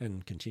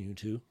 and continue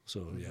to.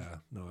 So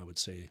I would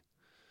say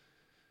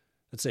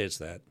it's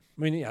that.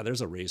 I mean, yeah,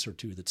 there's a race or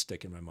two that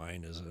stick in my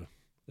mind as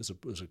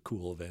a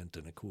cool event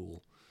and a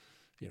cool,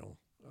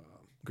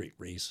 great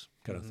race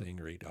kind of thing,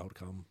 great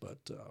outcome.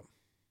 But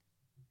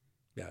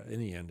yeah, in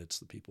the end, it's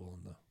the people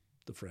and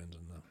the friends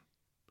and the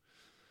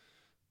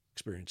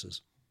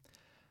experiences.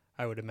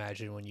 I would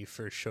imagine when you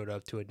first showed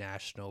up to a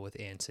national with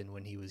Anson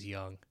when he was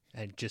young,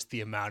 and just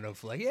the amount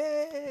of like,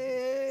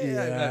 yay!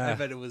 Yeah. I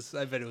bet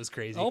it was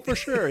crazy. Oh, for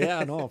sure.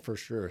 Yeah, no, for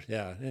sure.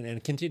 Yeah, and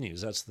it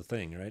continues. That's the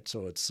thing, right?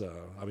 So it's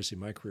obviously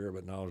my career,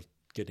 but now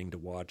getting to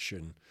watch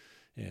and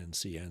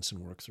see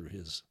Anson work through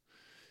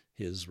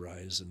his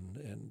rise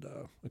and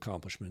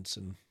accomplishments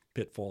and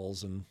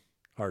pitfalls and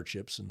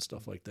hardships and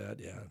stuff like that.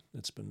 Yeah,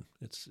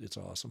 it's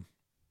awesome.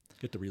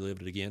 Get to relive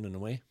it again in a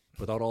way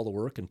without all the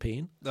work and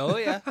pain. Oh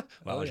yeah.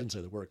 Well, I shouldn't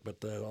say the work,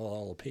 but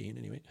all the pain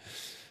anyway.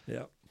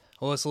 Yeah.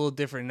 Well, it's a little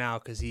different now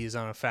because he is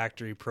on a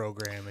factory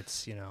program.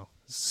 It's,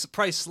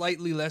 probably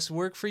slightly less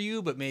work for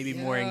you, but maybe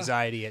more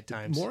anxiety at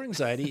times. More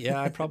anxiety.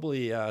 Yeah, I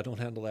probably don't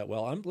handle that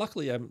well.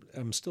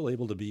 I'm still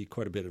able to be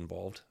quite a bit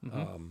involved.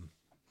 Mm-hmm.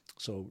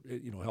 So,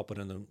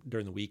 helping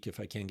during the week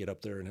if I can get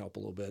up there and help a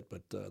little bit,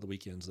 but the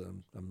weekends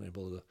I'm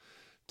able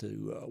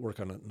to work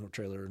on a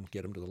trailer and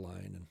get them to the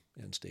line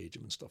and stage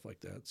them and stuff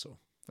like that. So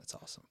that's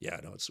awesome. Yeah,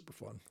 no, it's super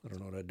fun. I don't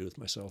know what I'd do with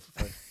myself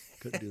if I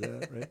couldn't do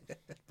that, right?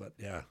 But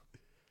yeah.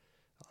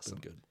 Awesome.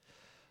 Good.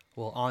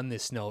 Well, on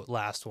this note,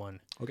 last one.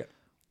 Okay.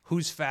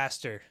 Who's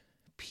faster,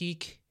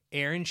 peak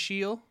Aaron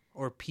Scheele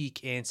or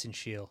peak Anson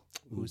Scheele?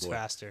 Who's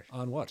faster?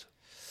 On what?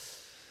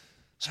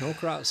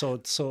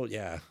 Snowcross. So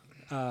yeah.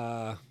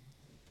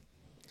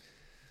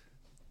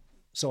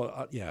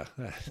 Yeah,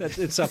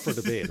 it's up for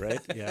debate,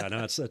 right? Yeah, no,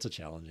 that's a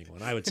challenging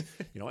one. I would,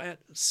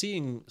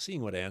 seeing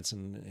what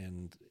Anson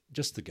and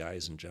just the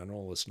guys in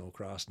general with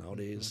snowcross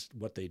nowadays,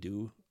 what they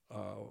do,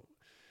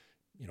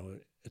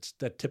 it's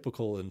that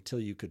typical until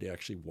you could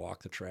actually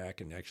walk the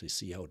track and actually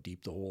see how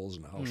deep the holes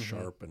and how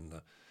sharp and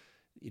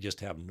you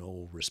just have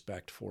no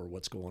respect for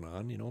what's going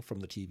on, from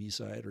the TV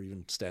side or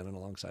even standing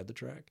alongside the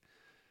track.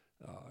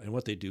 And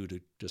what they do to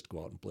just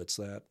go out and blitz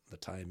that, the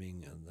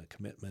timing and the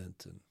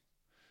commitment, and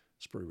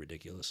it's pretty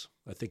ridiculous.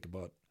 I think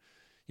about,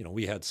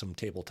 we had some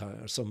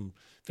some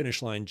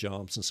finish line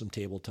jumps and some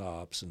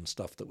tabletops and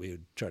stuff that we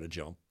would try to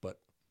jump, but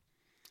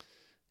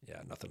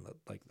yeah, nothing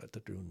like that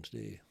they're doing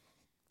today.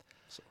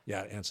 So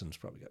yeah, Anson's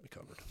probably got me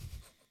covered.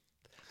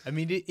 I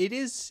mean, it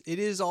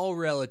is all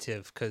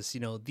relative because,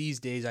 these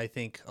days I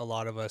think a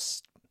lot of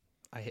us,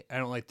 I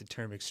don't like the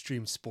term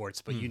extreme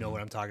sports, but you know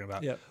what I'm talking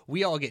about. Yep.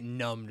 We all get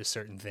numb to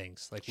certain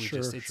things. Like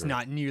it's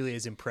not nearly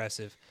as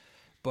impressive.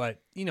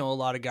 But, a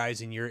lot of guys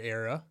in your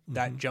era,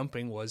 that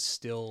jumping was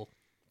still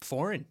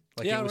foreign.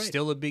 Like it was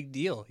still a big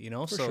deal,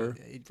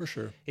 For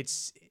sure.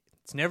 It's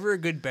never a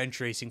good bench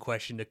racing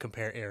question to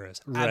compare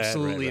eras.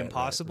 Absolutely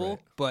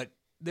impossible, but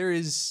there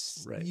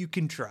is, you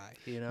can try,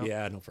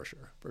 Yeah, no, for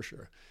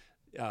sure.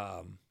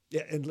 Yeah,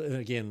 and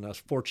again, I was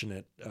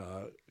fortunate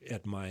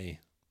at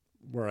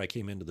where I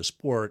came into the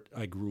sport,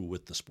 I grew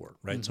with the sport,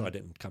 right? Mm-hmm. So I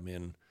didn't come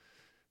in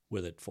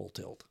with it full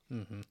tilt.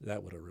 Mm-hmm.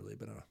 That would have really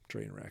been a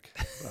train wreck.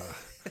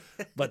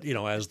 But,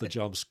 as the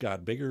jumps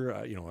got bigger,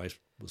 I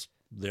was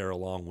there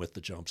along with the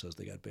jumps as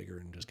they got bigger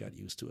and just got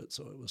used to it.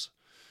 So it was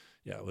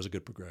a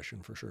good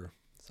progression for sure.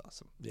 That's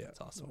awesome. Yeah,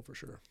 that's awesome. No, for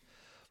sure.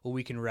 Well,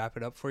 we can wrap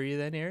it up for you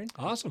then, Aaron.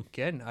 Awesome.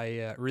 Again,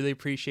 I really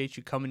appreciate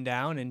you coming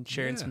down and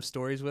sharing some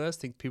stories with us.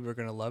 I think people are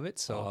going to love it.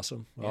 So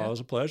awesome. Well, it was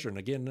a pleasure. And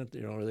again,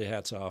 really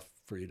hats off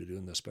for you to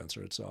doing this,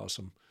 Spencer. It's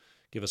awesome.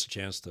 Give us a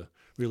chance to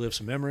relive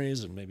some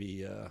memories and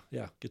maybe,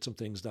 get some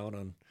things down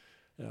on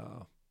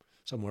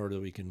somewhere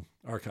that we can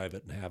archive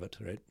it and have it,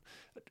 right?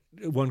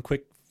 One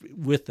quick,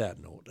 with that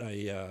note,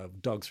 I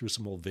dug through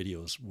some old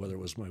videos, whether it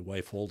was my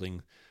wife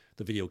holding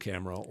the video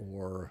camera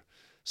or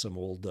some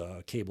old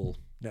cable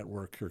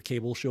network or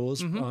cable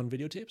shows on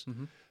videotapes.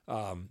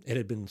 Mm-hmm. It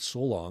had been so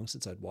long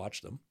since I'd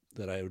watched them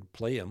that I would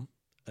play them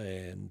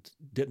and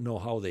didn't know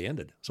how they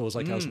ended. So it was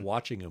like I was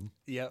watching them.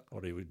 Yeah.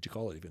 What would you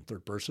call it? Even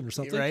third person or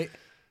something? Right.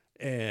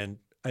 And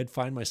I'd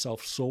find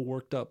myself so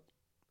worked up,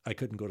 I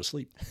couldn't go to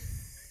sleep.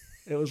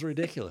 It was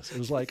ridiculous. It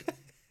was like,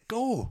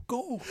 go.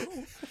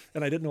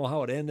 And I didn't know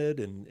how it ended.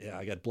 And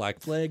I got black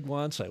flagged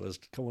once. I was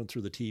going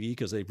through the TV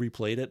because they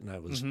replayed it and I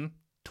was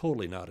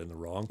totally not in the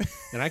wrong.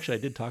 And actually,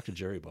 I did talk to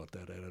Jerry about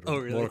that at a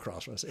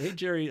motocross. I said, hey,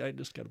 Jerry, I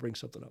just got to bring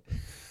something up.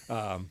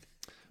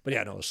 But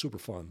yeah, no, it was super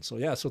fun. So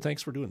yeah, so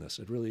thanks for doing this.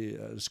 It really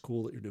is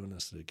cool that you're doing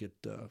this to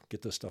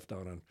get this stuff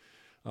down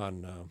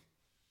on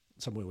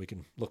some way we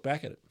can look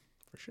back at it.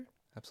 For sure.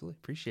 Absolutely.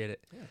 Appreciate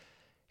it. Yeah.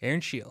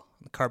 Aaron Scheele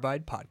on the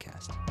Carbide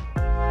Podcast.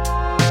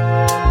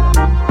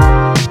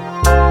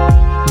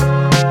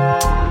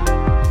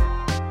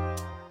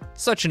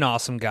 Such an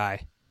awesome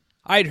guy.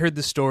 I'd heard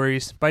the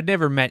stories, but I'd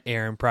never met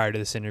Aaron prior to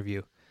this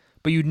interview.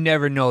 But you'd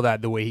never know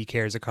that the way he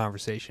carries a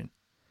conversation.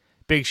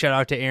 Big shout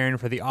out to Aaron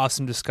for the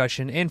awesome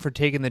discussion and for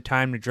taking the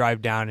time to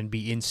drive down and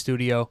be in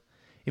studio.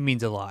 It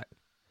means a lot.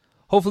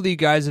 Hopefully you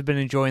guys have been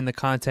enjoying the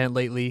content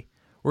lately.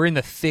 We're in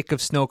the thick of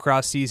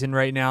snowcross season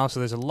right now,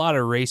 so there's a lot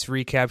of race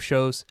recap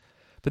shows.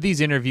 But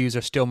these interviews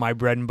are still my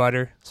bread and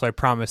butter, so I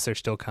promise they're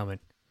still coming.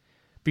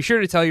 Be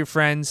sure to tell your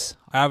friends.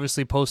 I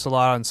obviously post a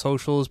lot on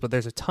socials, but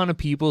there's a ton of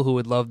people who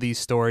would love these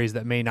stories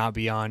that may not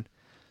be on,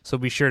 so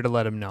be sure to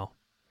let them know.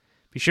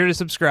 Be sure to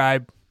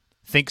subscribe,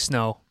 think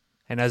snow,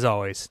 and as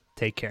always,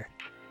 take care.